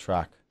a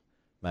track,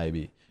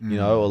 maybe, you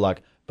know, or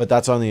like, but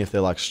that's only if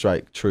they're like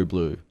straight true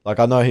blue. Like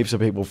I know heaps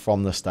of people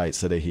from the States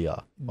that are here,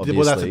 obviously,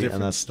 well, that's a different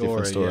and that's story, a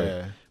different story.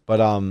 Yeah.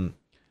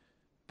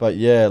 But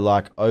yeah,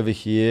 like over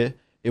here,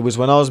 it was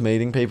when I was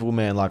meeting people,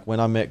 man. Like when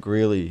I met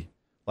Greeley,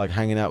 like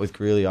hanging out with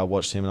Greeley, I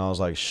watched him and I was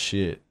like,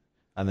 shit.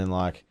 And then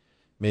like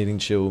meeting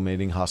Chill,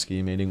 meeting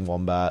Huskii, meeting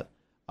Wombat,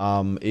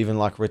 even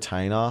like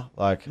Retainer.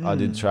 Like I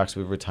did tracks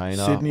with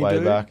Retainer Sydney way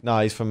dude? back. No,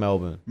 he's from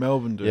Melbourne.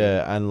 Melbourne, dude.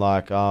 Yeah, and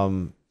like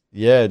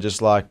yeah,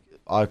 just like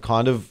I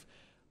kind of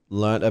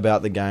learnt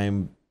about the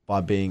game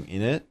by being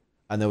in it.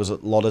 And there was a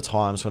lot of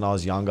times when I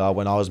was younger,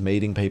 when I was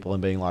meeting people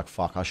and being like,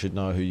 fuck, I should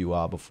know who you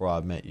are before I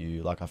met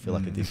you. Like, I feel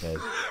like a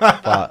dickhead.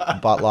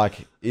 but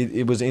like,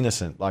 it was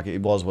innocent. Like, it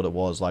was what it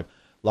was. Like,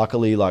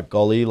 luckily, like,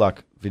 Golly,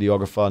 like,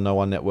 videographer, No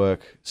One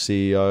Network,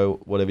 CEO,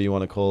 whatever you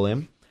want to call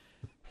him,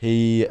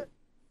 he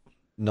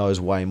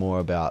knows way more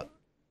about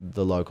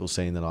the local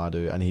scene than I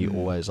do. And he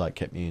always, like,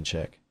 kept me in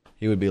check.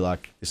 He would be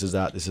like, this is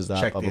that,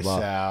 Check blah, blah, this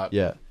blah. out.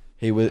 Yeah.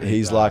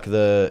 He's like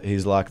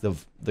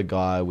the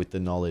guy with the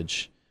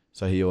knowledge.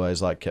 So he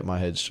always like kept my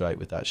head straight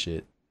with that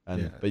shit.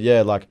 And but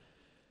yeah, like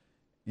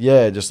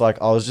just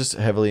like I was just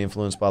heavily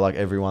influenced by like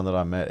everyone that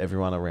I met,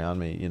 everyone around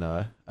me, you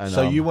know. And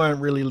so you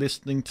weren't really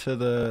listening to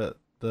the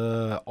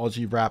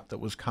Aussie rap that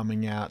was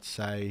coming out,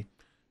 say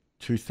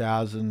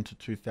 2000 to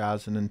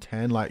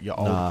 2010, like your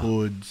old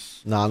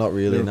Hoods. Nah, not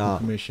really. Lyrical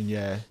Commission,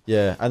 yeah.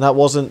 Yeah, and that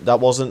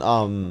wasn't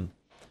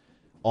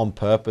on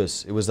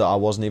purpose. It was that I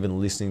wasn't even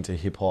listening to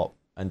hip hop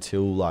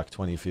until like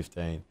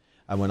 2015.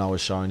 And when I was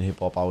shown hip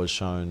hop, I was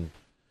shown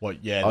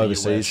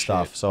overseas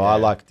stuff. Shit. So I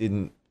like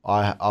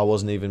I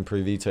wasn't even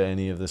privy to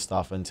any of the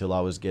stuff until I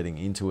was getting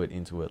into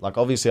it. Like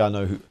obviously I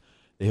know who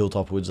the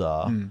Hilltop Hoods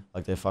are.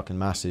 Like they're fucking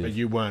massive. But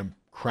you weren't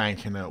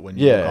cranking it when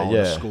you were going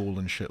to school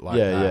and shit like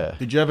that. Yeah.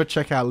 Did you ever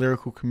check out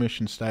Lyrical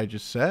Commission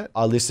Stage's set?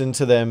 I listened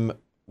to them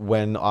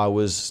when I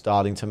was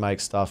starting to make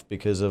stuff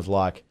because of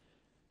like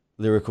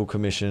Lyrical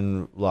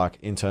Commission, like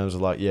in terms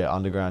of like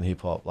underground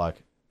hip hop, like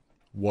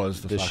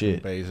was the fucking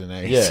shit. B's and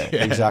A's. Yeah,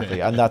 exactly.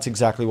 And that's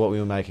exactly what we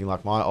were making.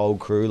 Like my old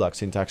crew, like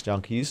Syntax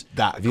Junkies.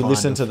 If you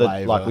listen to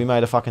like we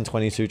made a fucking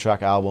 22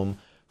 track album,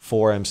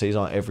 4 MCs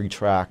on every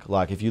track.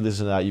 Like if you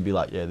listen to that, you'd be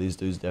like, yeah, these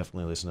dudes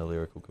definitely listen to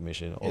Lyrical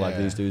Commission, or like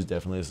these dudes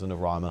definitely listen to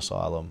Rhyme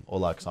Asylum, or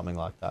like something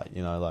like that.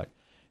 You know, like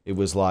it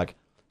was like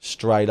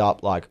straight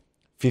up like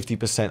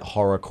 50%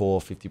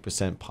 horrorcore,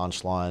 50%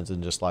 punchlines,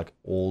 and just like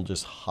all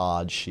just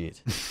hard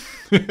shit.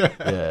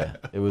 Yeah,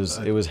 it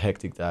was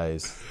hectic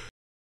days.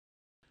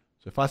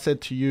 So if I said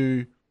to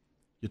you,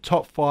 your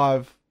top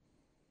 5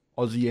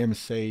 Aussie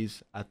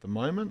MCs at the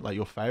moment, like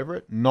your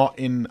favorite, not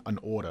in an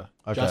order,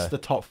 just the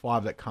top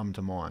 5 that come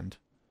to mind.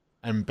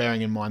 And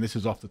bearing in mind, this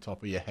is off the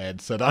top of your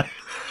head, so don't...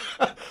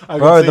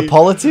 Bro, the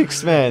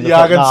politics, man.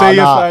 I can see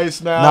your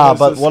face now. Nah,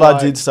 but what I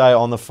did say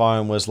on the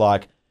phone was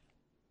like,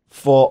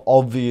 for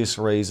obvious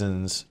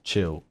reasons,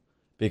 Chill.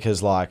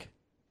 Because like,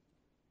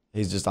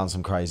 he's just done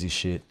some crazy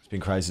shit. It's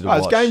been crazy to watch.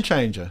 It's game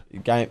changer.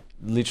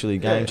 Literally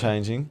game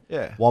changing.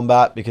 Yeah.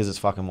 Wombat, because it's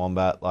fucking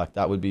Wombat. Like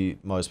that would be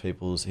most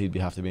people's. He'd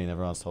have to be in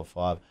everyone's top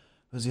 5.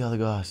 Who's the other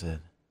guy I said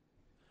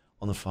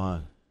on the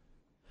phone?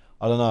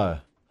 I don't know.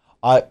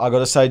 I got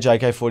to say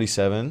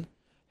JK47.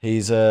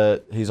 He's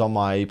on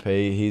my EP.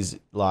 He's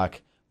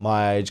like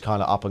my age,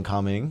 kind of up and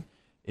coming.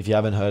 If you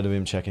haven't heard of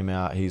him, check him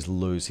out. He's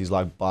loose. He's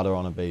like butter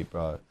on a beat,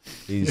 bro.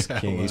 He's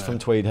king. He's from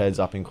Tweed Heads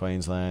up in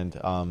Queensland.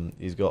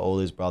 He's got all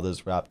his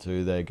brothers rap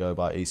too. They go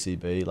by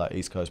ECB, like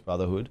East Coast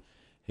Brotherhood.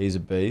 He's a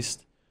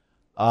beast.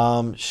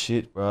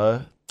 Shit,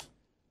 bro.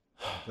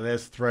 So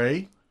there's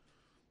 3.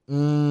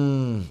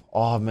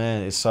 Oh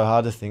man, it's so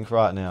hard to think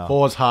right now.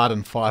 4's hard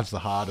and 5's the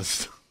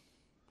hardest.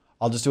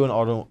 I'll just do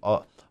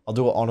I'll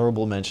do an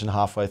honorable mention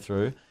halfway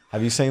through.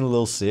 Have you seen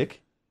Lil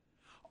Sick?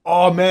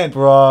 Oh man,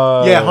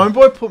 bro. Yeah,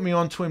 homeboy put me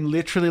onto him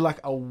literally like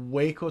a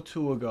week or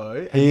 2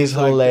 ago. He's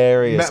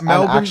hilarious.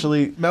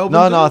 Melbourne.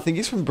 No, I think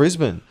he's from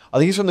Brisbane. I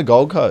think he's from the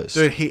Gold Coast.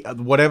 Dude,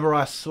 whatever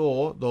I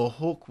saw, the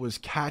hook was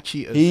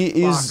catchy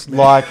as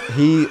fuck,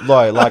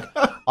 like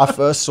I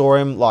first saw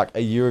him like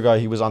a year ago.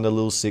 He was under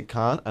Lil Sick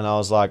Cunt, and I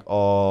was like,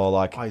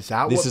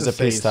 this is a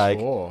piss take.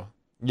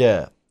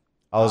 Yeah,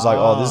 I was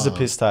like, this is a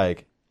piss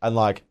take, and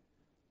like,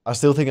 I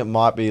still think it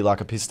might be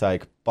like a piss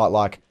take, but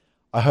like.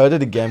 I heard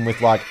it again with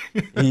like,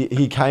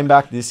 he came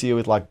back this year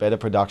with like better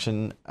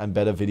production and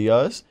better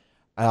videos.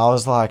 And I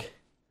was like,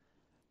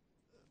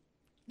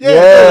 I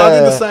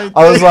did the same thing.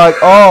 I was like,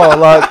 oh,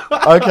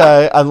 like,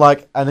 okay.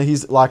 And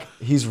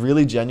he's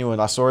really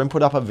genuine. I saw him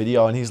put up a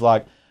video and he's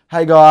like,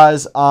 hey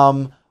guys,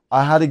 I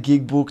had a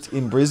gig booked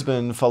in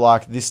Brisbane for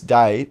like this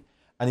date.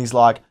 And he's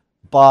like,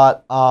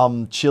 but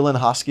Chill and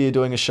Huskii are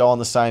doing a show on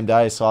the same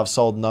day. So I've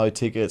sold no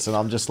tickets. And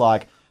I'm just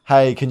like,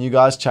 hey, can you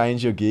guys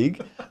change your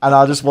gig? And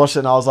I just watched it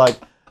and I was like,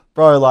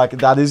 bro, like,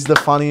 that is the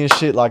funniest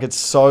shit. Like, it's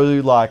so,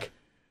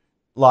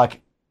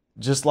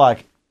 just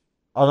like,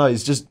 I don't know,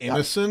 he's just...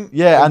 innocent?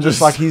 Yeah, and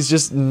just like, he's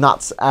just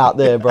nuts out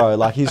there, bro.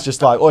 Like, he's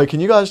just like, oi, can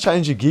you guys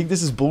change your gig?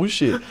 This is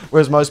bullshit.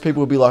 Whereas most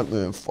people would be like,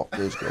 man, fuck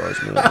those guys,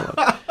 man.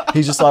 Like,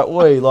 he's just like,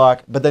 oi,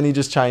 like, but then he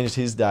just changed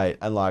his date.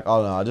 And like, I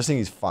don't know, I just think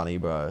he's funny,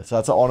 bro. So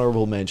that's an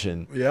honorable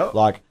mention. Yeah.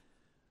 Like,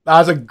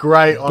 That's a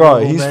great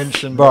honorable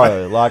mention,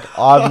 bro. Like,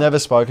 I've never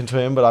spoken to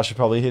him, but I should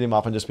probably hit him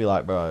up and just be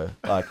like, bro,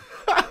 like,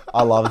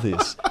 I love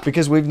this.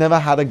 Because we've never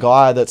had a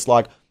guy that's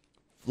like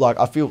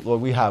I feel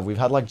like we've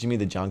had like Jimmy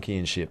the Junkie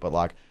and shit, but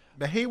like,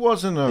 but he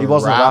wasn't a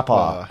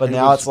rapper. But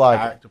now it's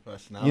like,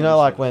 you know,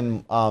 like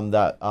when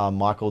that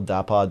Michael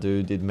Dapper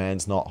dude did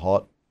Man's Not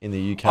Hot in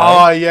the UK.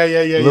 Oh yeah.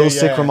 Little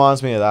Sick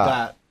reminds me of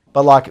that.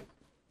 But like,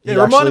 yeah, it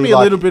reminded me a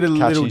little bit of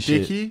Little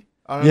Dicky.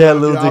 Yeah,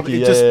 Little Dicky.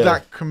 Just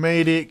that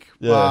comedic.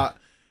 Yeah. But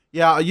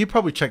yeah, you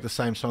probably checked the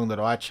same song that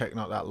I checked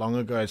not that long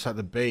ago. It's like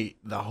the beat,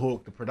 the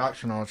hook, the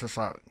production. I was just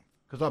like,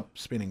 because I'm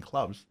spinning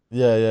clubs.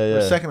 Yeah. For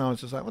a second, I was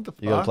just like, what the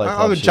fuck?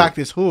 I could jack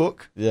this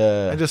hook.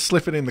 Yeah. And just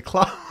slip it in the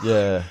club.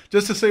 Yeah.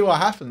 Just to see what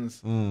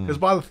happens. Because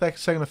by the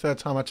second or third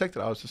time I checked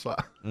it, I was just like...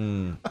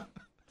 I'm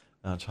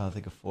trying to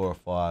think of 4 or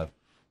 5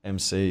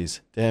 MCs.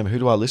 Damn, who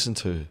do I listen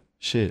to?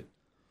 Shit.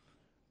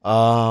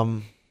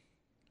 God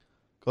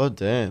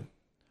damn.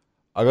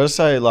 I gotta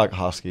say, like,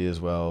 Huskii as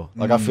well.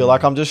 Like, I feel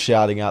like I'm just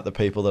shouting out the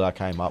people that I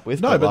came up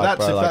with. No, but like,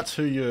 that's that's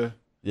who you're...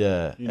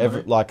 Yeah, you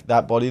know? Like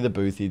that Body the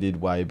Booth he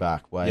did way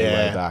back.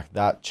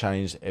 That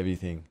changed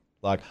everything.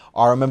 Like,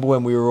 I remember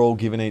when we were all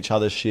giving each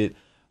other shit,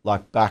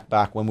 like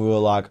back when we were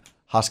like,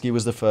 Huskii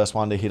was the first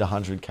one to hit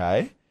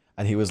 100K,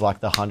 and he was like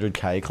the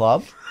 100K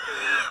club.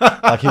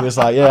 Like, he was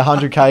like, yeah,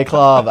 100K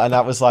club, and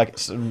that was like,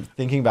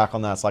 thinking back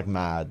on that, it's like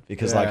mad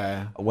because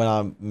like when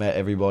I met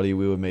everybody,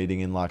 we were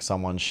meeting in like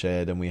someone's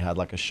shed, and we had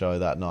like a show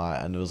that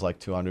night, and it was like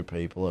 200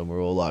 people, and we're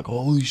all like,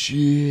 holy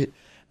shit!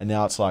 And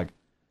now it's like,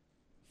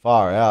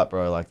 far out,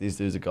 bro. Like, these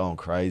dudes are going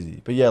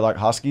crazy. But yeah, like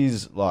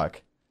Huskii's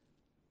like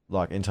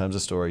in terms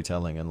of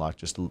storytelling and like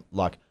just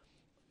like,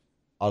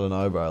 I don't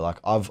know, bro. Like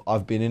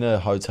I've been in a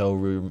hotel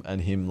room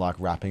and him like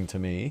rapping to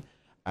me,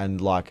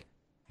 and like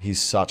he's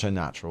such a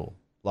natural.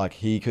 Like,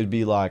 he could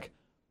be like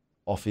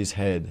off his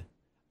head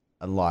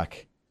and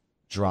like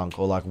drunk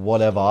or like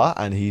whatever,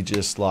 and he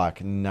just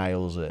like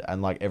nails it.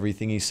 And like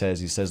everything he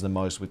says the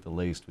most with the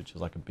least, which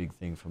is like a big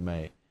thing for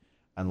me.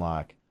 And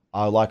like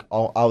I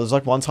was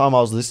like, one time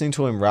I was listening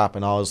to him rap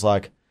and I was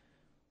like,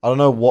 I don't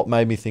know what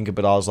made me think it,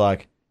 but I was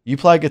like, you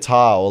play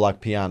guitar or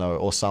like piano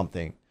or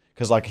something.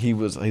 Cause like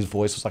his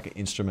voice was like an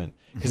instrument.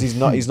 Cause he's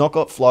not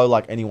got flow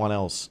like anyone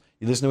else.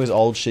 You listen to his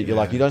old shit, you're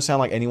like, you don't sound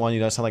like anyone. You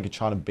don't sound like you're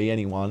trying to be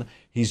anyone.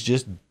 He's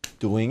just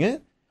doing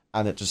it.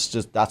 And it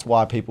just that's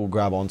why people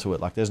grab onto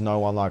it. Like, there's no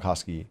one like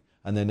Huskii,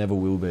 and there never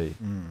will be.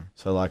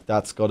 So like,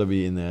 that's got to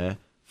be in there.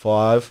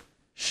 5,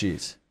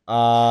 shit.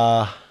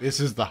 This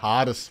is the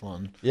hardest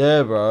one.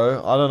 Yeah,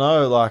 bro. I don't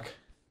know. Like,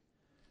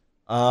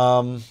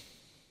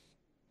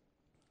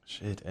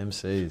 shit,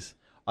 MCs.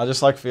 I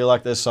just like feel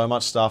like there's so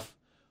much stuff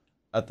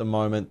at the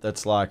moment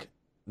that's like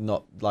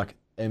not like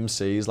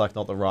MCs, like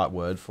not the right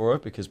word for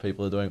it, because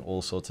people are doing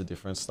all sorts of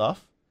different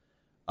stuff.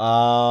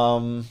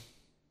 I'll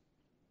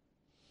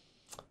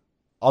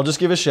just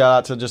give a shout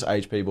out to just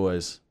HP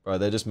boys, bro.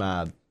 They're just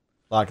mad.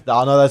 Like,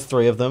 I know there's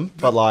 3 of them,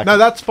 but like... No,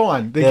 that's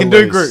fine. They can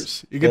do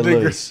groups. You can do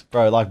groups.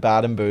 Bro, like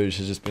Bad and Booge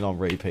has just been on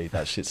repeat.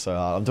 That shit's so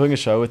hard. I'm doing a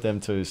show with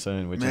them too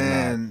soon, which is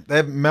mad.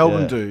 They're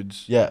Melbourne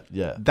dudes. Yeah.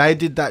 They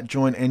did that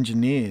joint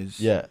Engineers.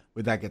 Yeah.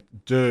 With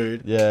that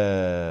dude.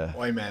 Yeah.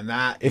 Oi,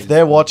 man, if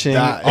they're watching,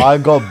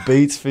 I've got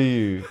beats for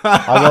you.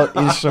 I got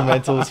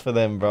instrumentals for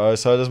them, bro.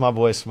 So does my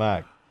boy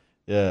Smack.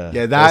 Yeah.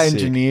 Yeah, that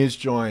Engineers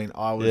joint,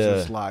 I was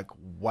just like,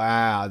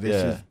 wow,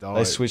 this is dope.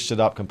 They switched it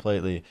up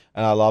completely.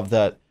 And I love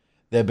that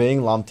they're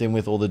being lumped in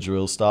with all the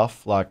drill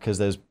stuff, like, because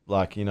there's,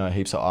 like, you know,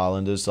 heaps of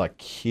Islanders, like,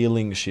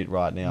 killing shit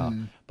right now.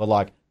 But,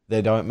 like,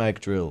 they don't make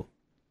drill.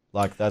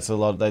 Like, that's a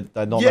lot. They're not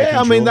making drill.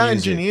 Yeah, I mean, that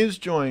music. Engineers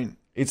joint.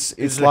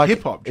 It's like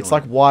hip-hop joint. It's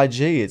like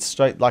YG. It's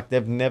straight, like,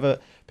 they've never...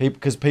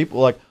 Because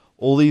people, like,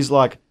 all these,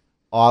 like,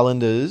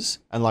 Islanders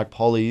and, like,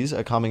 Pollies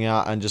are coming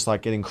out and just,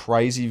 like, getting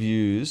crazy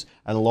views,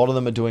 and a lot of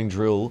them are doing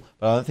drill,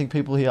 but I don't think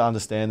people here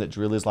understand that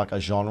drill is, like, a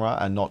genre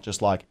and not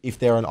just, like, if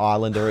they're an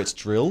Islander, it's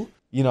drill.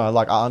 You know,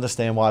 like, I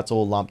understand why it's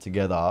all lumped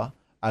together,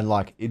 and,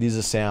 like, it is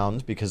a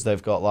sound because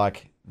they've got,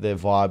 like, their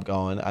vibe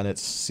going, and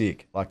it's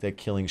sick. Like, they're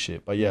killing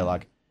shit. But, yeah,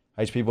 like,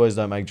 HP boys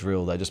don't make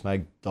drill. They just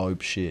make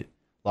dope shit.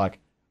 Like,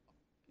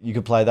 you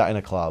could play that in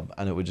a club,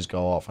 and it would just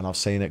go off, and I've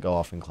seen it go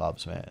off in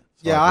clubs, man.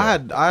 It's yeah,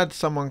 like, I had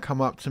someone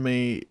come up to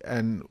me,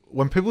 and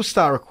when people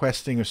start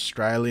requesting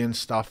Australian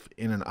stuff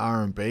in an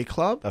R&B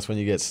club... That's when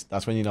you know it's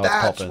popping.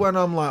 That's when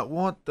I'm like,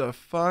 what the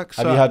fuck?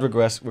 Have you had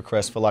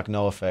requests for, like,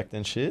 No Effect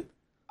and shit?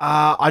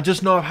 I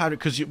just know how to,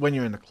 because when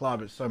you're in the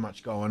club, it's so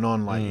much going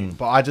on. Like,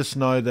 but I just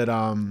know that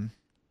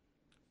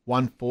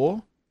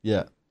 1-4,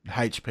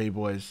 HP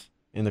boys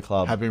in the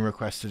club have been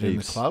requested in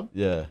the club.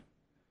 Yeah,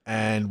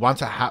 and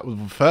once it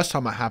happened, the first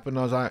time it happened,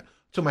 I was like,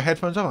 took my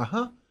headphones off, I'm like,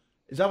 huh?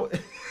 Is that what?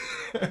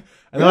 And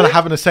then when it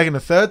happened a second, the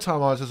third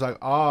time, I was just like,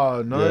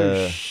 oh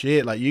no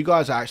shit! Like, you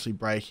guys are actually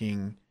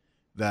breaking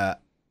the,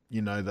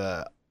 you know,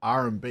 the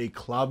R&B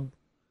club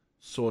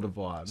sort of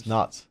vibes. It's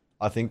nuts.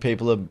 I think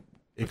people are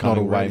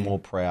becoming way more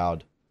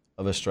proud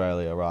of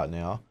Australia right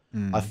now.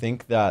 I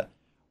think that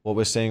what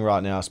we're seeing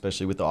right now,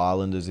 especially with the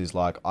Islanders, is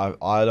like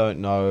I don't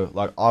know.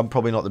 Like I'm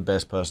probably not the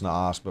best person to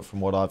ask, but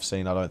from what I've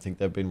seen, I don't think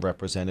they've been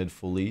represented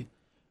fully,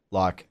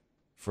 like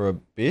for a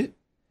bit.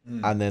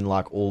 And then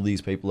like all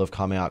these people have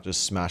come out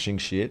just smashing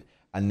shit,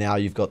 and now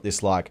you've got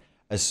this like.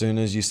 As soon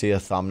as you see a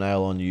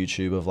thumbnail on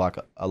YouTube of like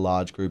a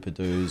large group of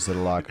dudes that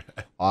are like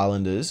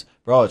Islanders,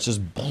 bro, it's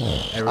just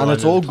and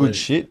it's all good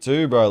shit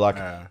too, bro. Like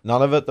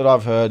none of it that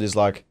I've heard is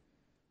like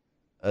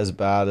as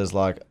bad as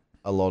like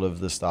a lot of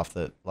the stuff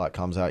that like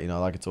comes out, you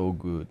know, like it's all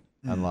good.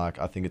 And like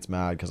I think it's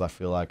mad because I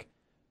feel like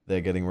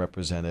they're getting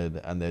represented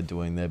and they're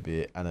doing their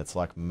bit and it's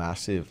like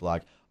massive.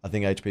 Like I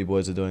think HP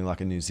Boys are doing like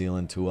a New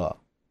Zealand tour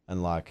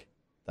and like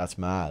that's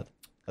mad.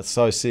 That's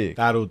so sick.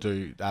 That'll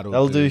do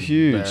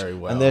huge. Very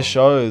well. And their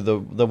show, the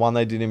one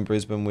they did in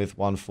Brisbane with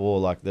 1-4,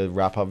 like the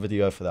wrap up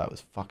video for that was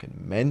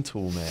fucking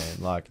mental, man.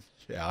 Like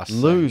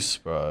loose,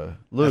 bro.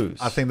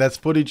 Loose. I think that's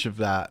footage of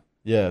that.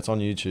 Yeah, it's on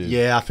YouTube.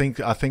 Yeah, I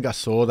think I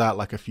saw that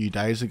like a few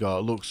days ago.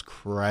 It looks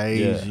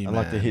crazy, and man.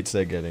 like the hits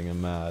they're getting are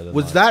mad. And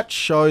was like, that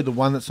show the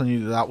one that's on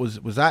you? That was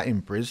that in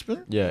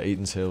Brisbane? Yeah,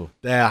 Eaton's Hill.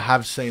 Yeah, I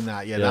have seen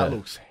that. Yeah, that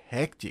looks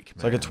hectic, man.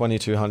 It's like a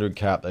 2,200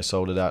 cap. They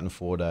sold it out in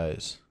 4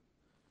 days.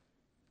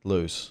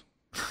 Loose.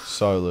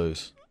 So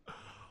loose.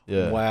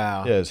 Yeah.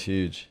 Wow. Yeah, it's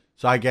huge.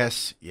 So I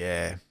guess,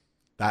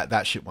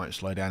 that shit won't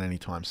slow down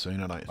anytime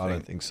soon, I don't think. I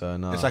don't think so,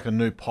 no. It's like a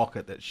new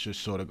pocket that's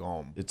just sort of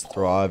gone. It's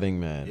thriving,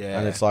 man. Yeah.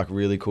 And it's like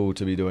really cool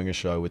to be doing a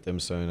show with them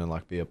soon and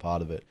like be a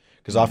part of it.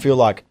 Because I feel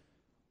like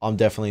I'm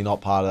definitely not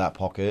part of that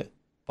pocket,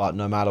 but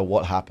no matter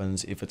what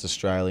happens, if it's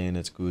Australian,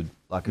 it's good.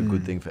 Like a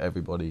good thing for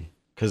everybody.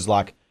 Because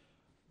like,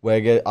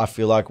 I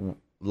feel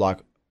like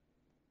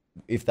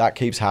if that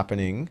keeps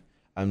happening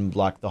and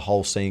like the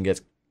whole scene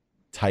gets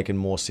taken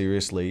more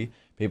seriously,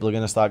 people are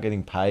going to start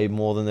getting paid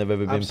more than they've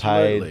ever been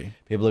paid.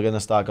 People are going to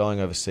start going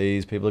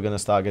overseas. People are going to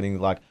start getting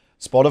like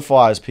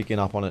Spotify is picking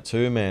up on it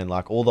too, man.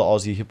 Like all the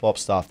Aussie hip hop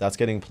stuff that's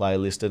getting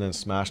playlisted and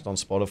smashed on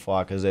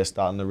Spotify because they're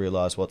starting to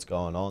realize what's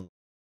going on.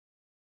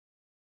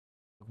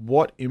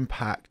 What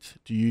impact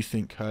do you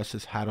think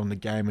Kerser's had on the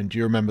game? And do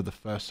you remember the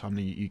first time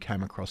that you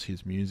came across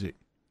his music?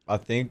 I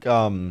think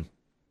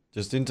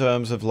just in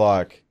terms of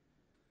like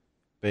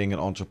being an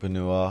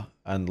entrepreneur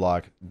and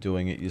like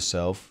doing it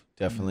yourself,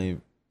 definitely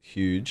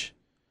huge.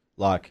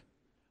 Like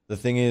the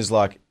thing is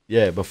like,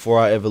 yeah, before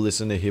I ever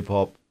listened to hip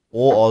hop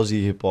or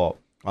Aussie hip hop,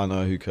 I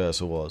know who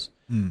Kerser was.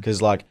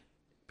 Because like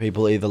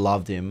people either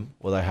loved him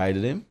or they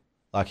hated him.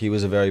 Like he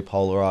was a very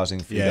polarizing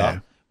figure. Yeah.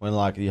 When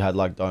like you had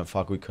like Don't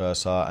Fuck With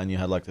Kerser and you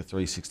had like the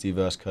 360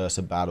 verse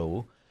Kerser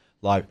battle.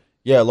 Like,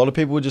 yeah, a lot of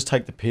people would just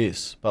take the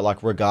piss. But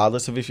like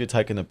regardless of if you're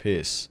taking a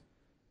piss,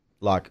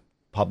 like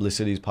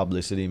publicity is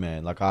publicity,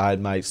 man. Like I had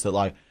mates that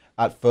like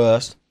at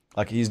first,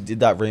 like he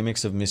did that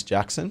remix of Miss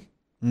Jackson.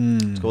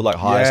 It's called like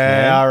Highest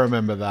Man. Yeah, I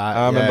remember that.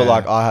 I remember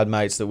like I had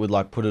mates that would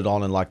like put it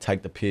on and like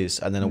take the piss,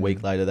 and then a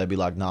week later they'd be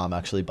like, "Nah, I'm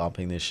actually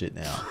bumping this shit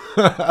now.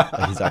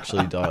 Like, he's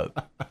actually dope."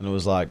 And it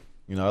was like,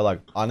 you know, like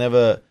I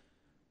never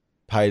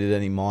paid it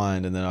any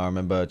mind. And then I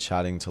remember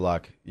chatting to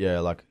like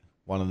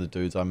one of the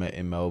dudes I met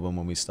in Melbourne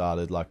when we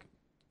started like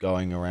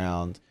going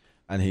around,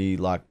 and he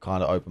like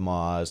kind of opened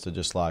my eyes to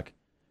just like.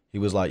 He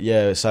was like,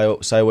 yeah,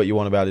 say what you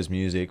want about his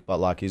music, but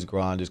like his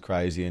grind is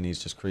crazy and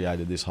he's just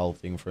created this whole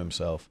thing for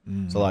himself.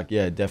 So like,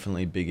 yeah,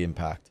 definitely big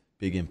impact.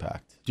 Big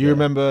impact. Do you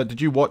remember,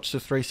 did you watch the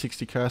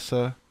 360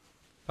 Kerser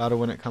battle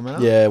when it came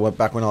out? Yeah, went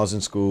back when I was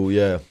in school,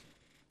 yeah.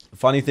 The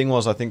funny thing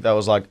was, I think that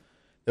was like,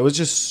 there was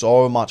just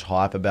so much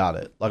hype about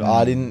it. Like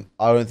I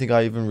don't think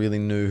I even really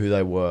knew who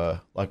they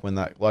were. Like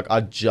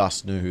I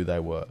just knew who they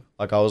were.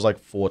 Like I was like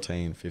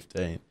 14,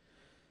 15.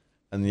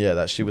 And yeah,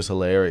 that shit was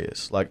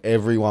hilarious. Like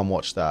everyone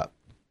watched that.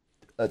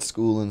 At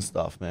school and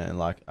stuff, man.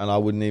 Like, and I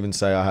wouldn't even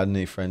say I had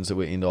any friends that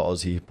were into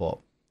Aussie hip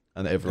hop,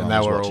 and everyone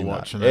was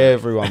watching that.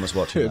 Everyone was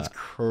watching that. It's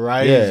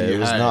crazy. Yeah, it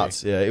was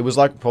nuts. Yeah, it was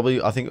like probably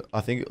I think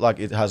like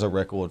it has a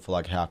record for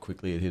like how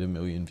quickly it hit 1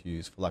 million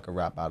views for like a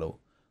rap battle,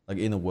 like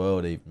in the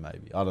world even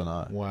maybe. I don't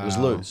know. Wow. It was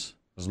loose.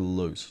 It was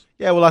loose.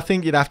 Yeah, well, I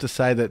think you'd have to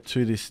say that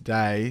to this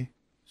day,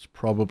 it's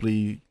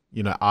probably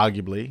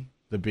arguably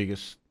the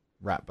biggest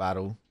rap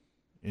battle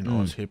in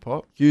Oz hip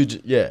hop.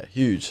 Huge. Yeah,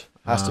 huge.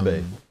 Has to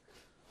be.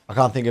 I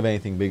can't think of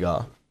anything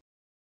bigger.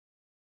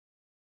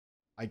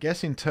 I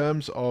guess in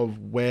terms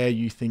of where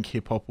you think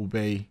hip hop will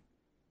be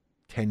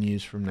 10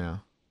 years from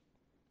now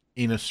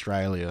in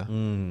Australia.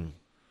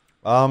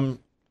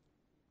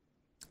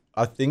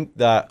 I think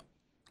that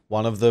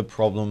one of the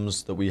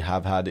problems that we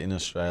have had in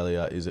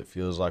Australia is it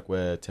feels like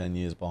we're 10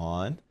 years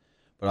behind.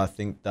 But I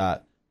think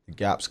that the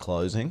gap's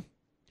closing,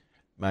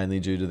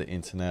 mainly due to the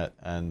internet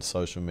and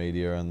social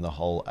media and the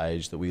whole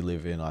age that we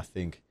live in. I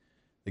think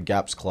the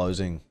gap's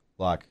closing.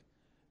 Like,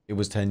 it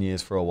was 10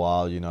 years for a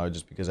while, you know,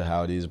 just because of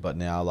how it is. But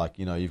now, like,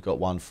 you know, you've got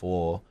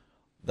 1-4.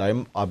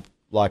 They are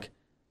like,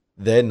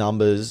 their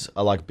numbers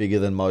are like bigger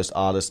than most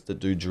artists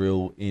that do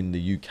drill in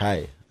the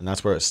UK. And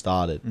that's where it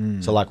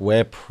started. So like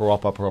we're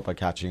proper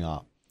catching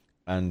up.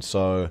 And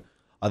so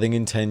I think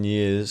in 10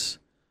 years,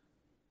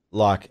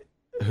 like,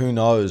 who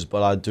knows?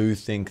 But I do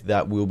think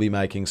that we'll be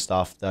making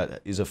stuff that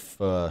is a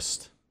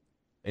first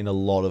in a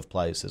lot of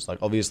places. Like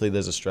obviously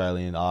there's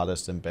Australian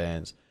artists and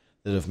bands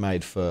that have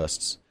made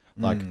firsts.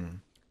 Like,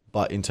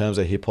 but in terms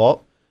of hip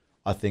hop,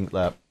 I think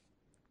that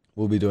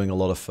we'll be doing a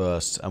lot of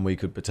firsts, and we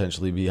could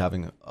potentially be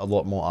having a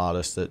lot more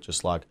artists that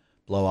just like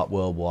blow up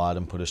worldwide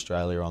and put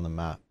Australia on the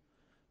map.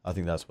 I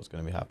think that's what's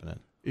going to be happening.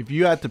 If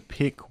you had to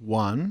pick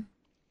one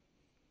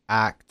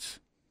act,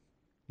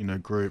 you know,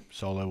 group,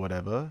 solo,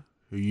 whatever,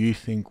 who you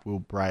think will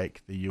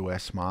break the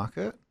US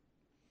market,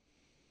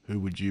 who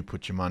would you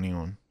put your money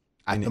on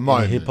at the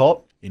moment? In hip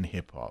hop? In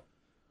hip hop.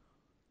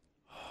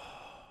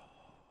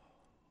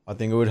 I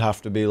think it would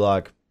have to be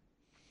like,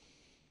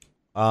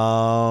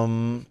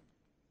 I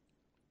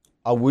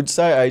would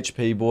say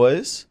HP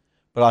Boys,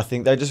 but I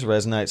think they just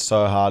resonate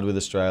so hard with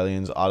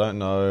Australians. I don't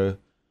know.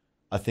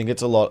 I think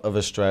it's a lot of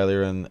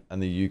Australia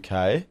and the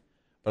UK,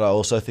 but I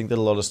also think that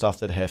a lot of stuff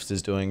that Heft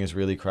is doing is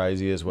really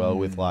crazy as well,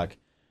 with like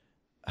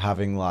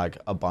having like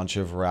a bunch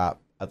of rap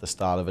at the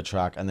start of a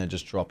track and then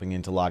just dropping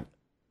into like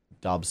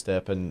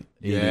dubstep and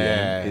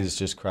EDM is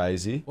just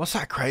crazy. What's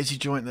that crazy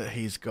joint that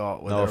he's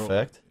got? No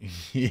Effect?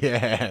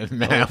 Yeah,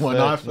 man. When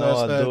I first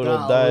heard do it that,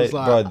 all day. I was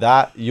like, bro,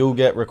 that you'll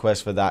get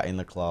requests for that in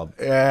the club.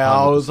 Yeah, 100%.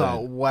 I was like,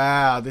 100%.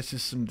 wow, this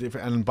is some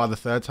different. And by the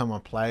third time I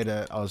played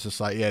it, I was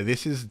just like, yeah,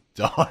 this is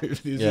dope.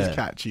 This is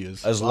catchy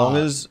as fuck. Long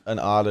as an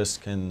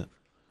artist can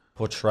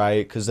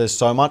portray, because there's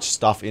so much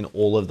stuff in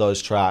all of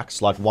those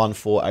tracks, like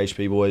 1-4,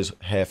 HP Boys,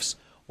 Hefts,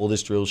 all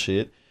this drill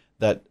shit,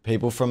 that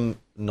people from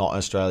not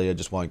Australia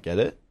just won't get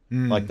it.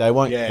 Like they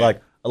won't,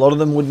 like a lot of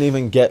them wouldn't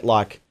even get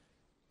like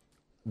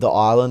the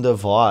Islander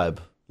vibe.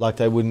 Like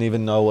they wouldn't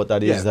even know what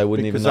that is. Yeah, They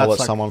wouldn't even know what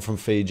like, someone from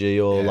Fiji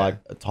or like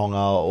Tonga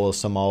or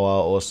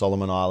Samoa or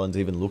Solomon Islands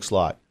even looks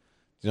like.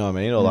 Do you know what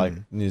I mean? Or like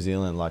New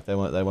Zealand, like they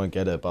won't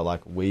get it, but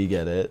like we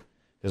get it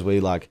because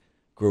we like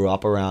grew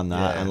up around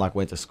that and like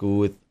went to school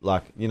with,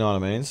 like, you know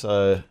what I mean?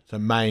 So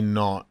may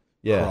not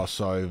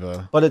cross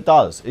over. But it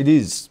does. It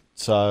is.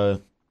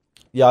 So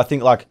yeah, I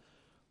think like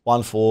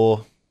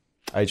 1-4,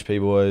 HP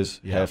Boys,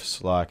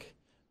 Hefts, like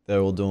they're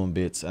all doing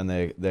bits and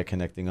they're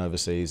connecting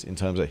overseas in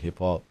terms of hip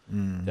hop,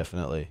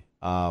 definitely.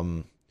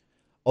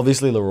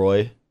 Obviously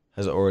Leroy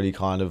has already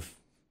kind of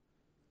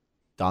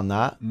done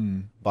that,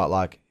 but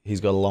like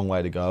he's got a long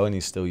way to go and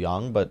he's still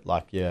young, but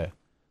like hectic.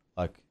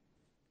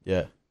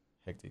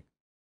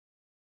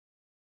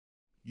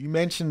 You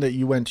mentioned that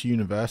you went to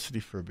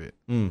university for a bit,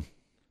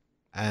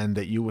 and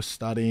that you were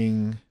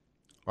studying.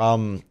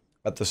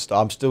 At the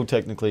start, I'm still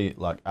technically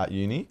like at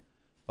uni,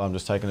 but I'm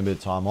just taking a bit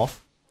of time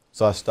off.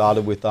 So I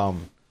started with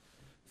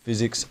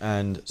physics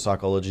and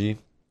psychology,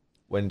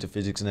 went into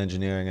physics and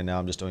engineering, and now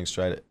I'm just doing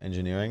straight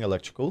engineering,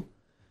 electrical.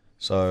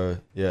 So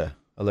yeah,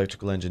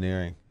 electrical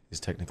engineering is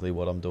technically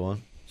what I'm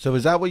doing. So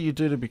is that what you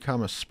do to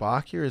become a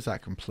Sparky, or is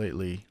that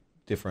completely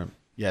different?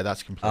 Yeah,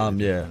 that's completely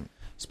different.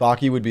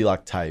 Sparky would be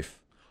like TAFE.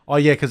 Oh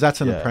yeah, because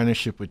that's an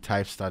apprenticeship with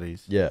TAFE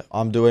studies. Yeah,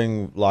 I'm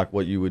doing like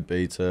what you would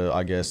be to,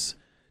 I guess,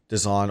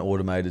 design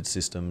automated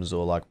systems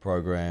or like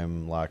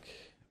program like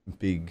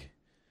big,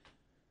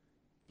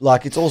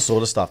 like it's all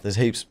sort of stuff. There's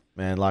heaps,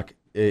 man. Like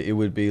it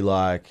would be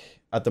like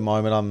at the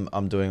moment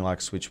I'm doing like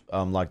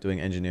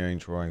doing engineering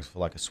drawings for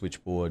like a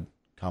switchboard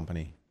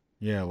company.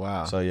 Yeah,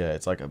 wow. So yeah,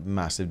 it's like a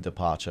massive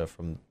departure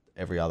from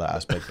every other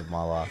aspect of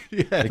my life.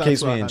 It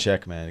keeps me in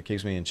check, man. It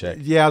keeps me in check.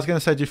 Yeah, I was gonna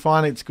say, do you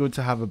find it's good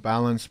to have a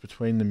balance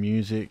between the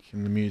music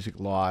and the music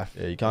life?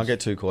 Yeah, you can't get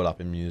too caught up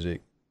in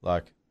music,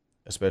 like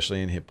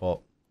especially in hip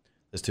hop.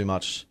 There's too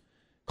much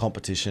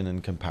competition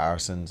and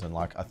comparisons, and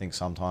like I think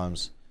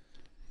sometimes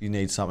you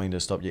need something to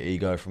stop your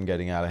ego from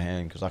getting out of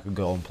hand. Because I could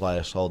go and play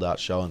a sold out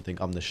show and think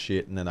I'm the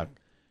shit, and then I,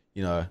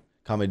 you know,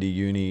 come into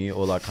uni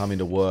or like come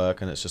into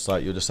work, and it's just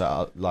like you're just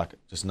like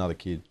just another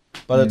kid.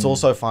 But it's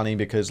also funny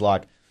because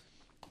like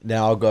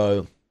now I'll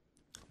go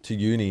to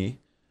uni,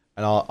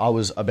 and I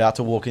was about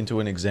to walk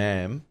into an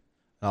exam,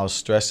 and I was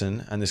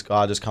stressing, and this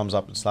guy just comes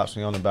up and slaps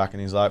me on the back,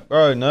 and he's like,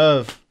 "Bro,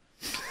 Nerve,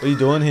 what are you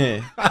doing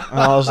here?" And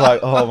I was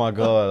like, oh my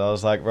God. I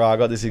was like, bro, I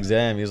got this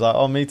exam. He's like,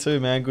 oh, me too,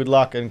 man. Good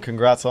luck and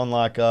congrats on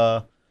like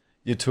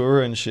your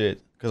tour and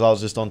shit. Because I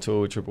was just on tour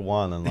with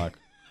 111 and like,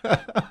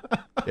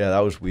 yeah, that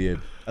was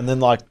weird. And then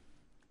like,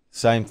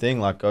 same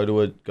thing, like go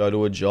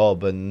to a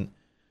job, and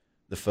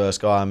the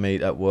first guy I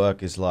meet at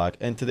work is like,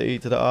 enter the E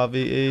to the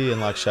RVE,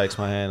 and like shakes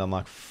my hand. I'm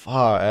like,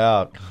 far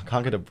out.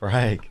 Can't get a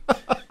break.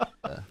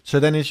 So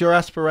then is your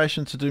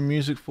aspiration to do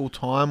music full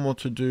time, or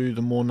to do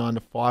the more 9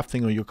 to 5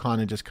 thing, or you're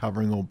kind of just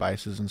covering all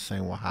bases and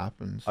seeing what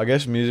happens? I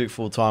guess music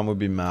full time would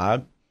be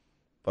mad,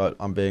 but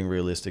I'm being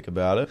realistic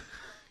about it.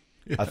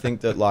 Yeah. I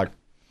think that like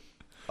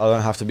I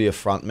don't have to be a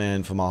front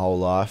man for my whole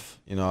life.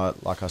 You know,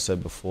 like I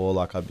said before,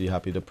 like I'd be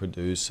happy to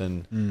produce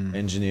and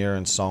engineer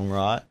and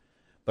songwrite.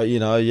 But you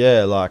know,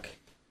 yeah, like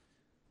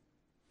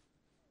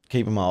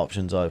keeping my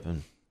options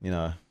open, you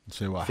know.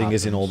 See what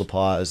fingers happens. In all the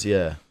pies,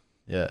 yeah.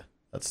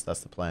 That's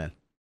the plan.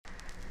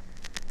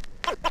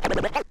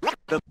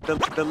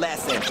 The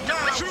lesson.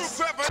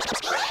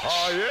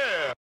 Oh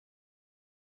yeah.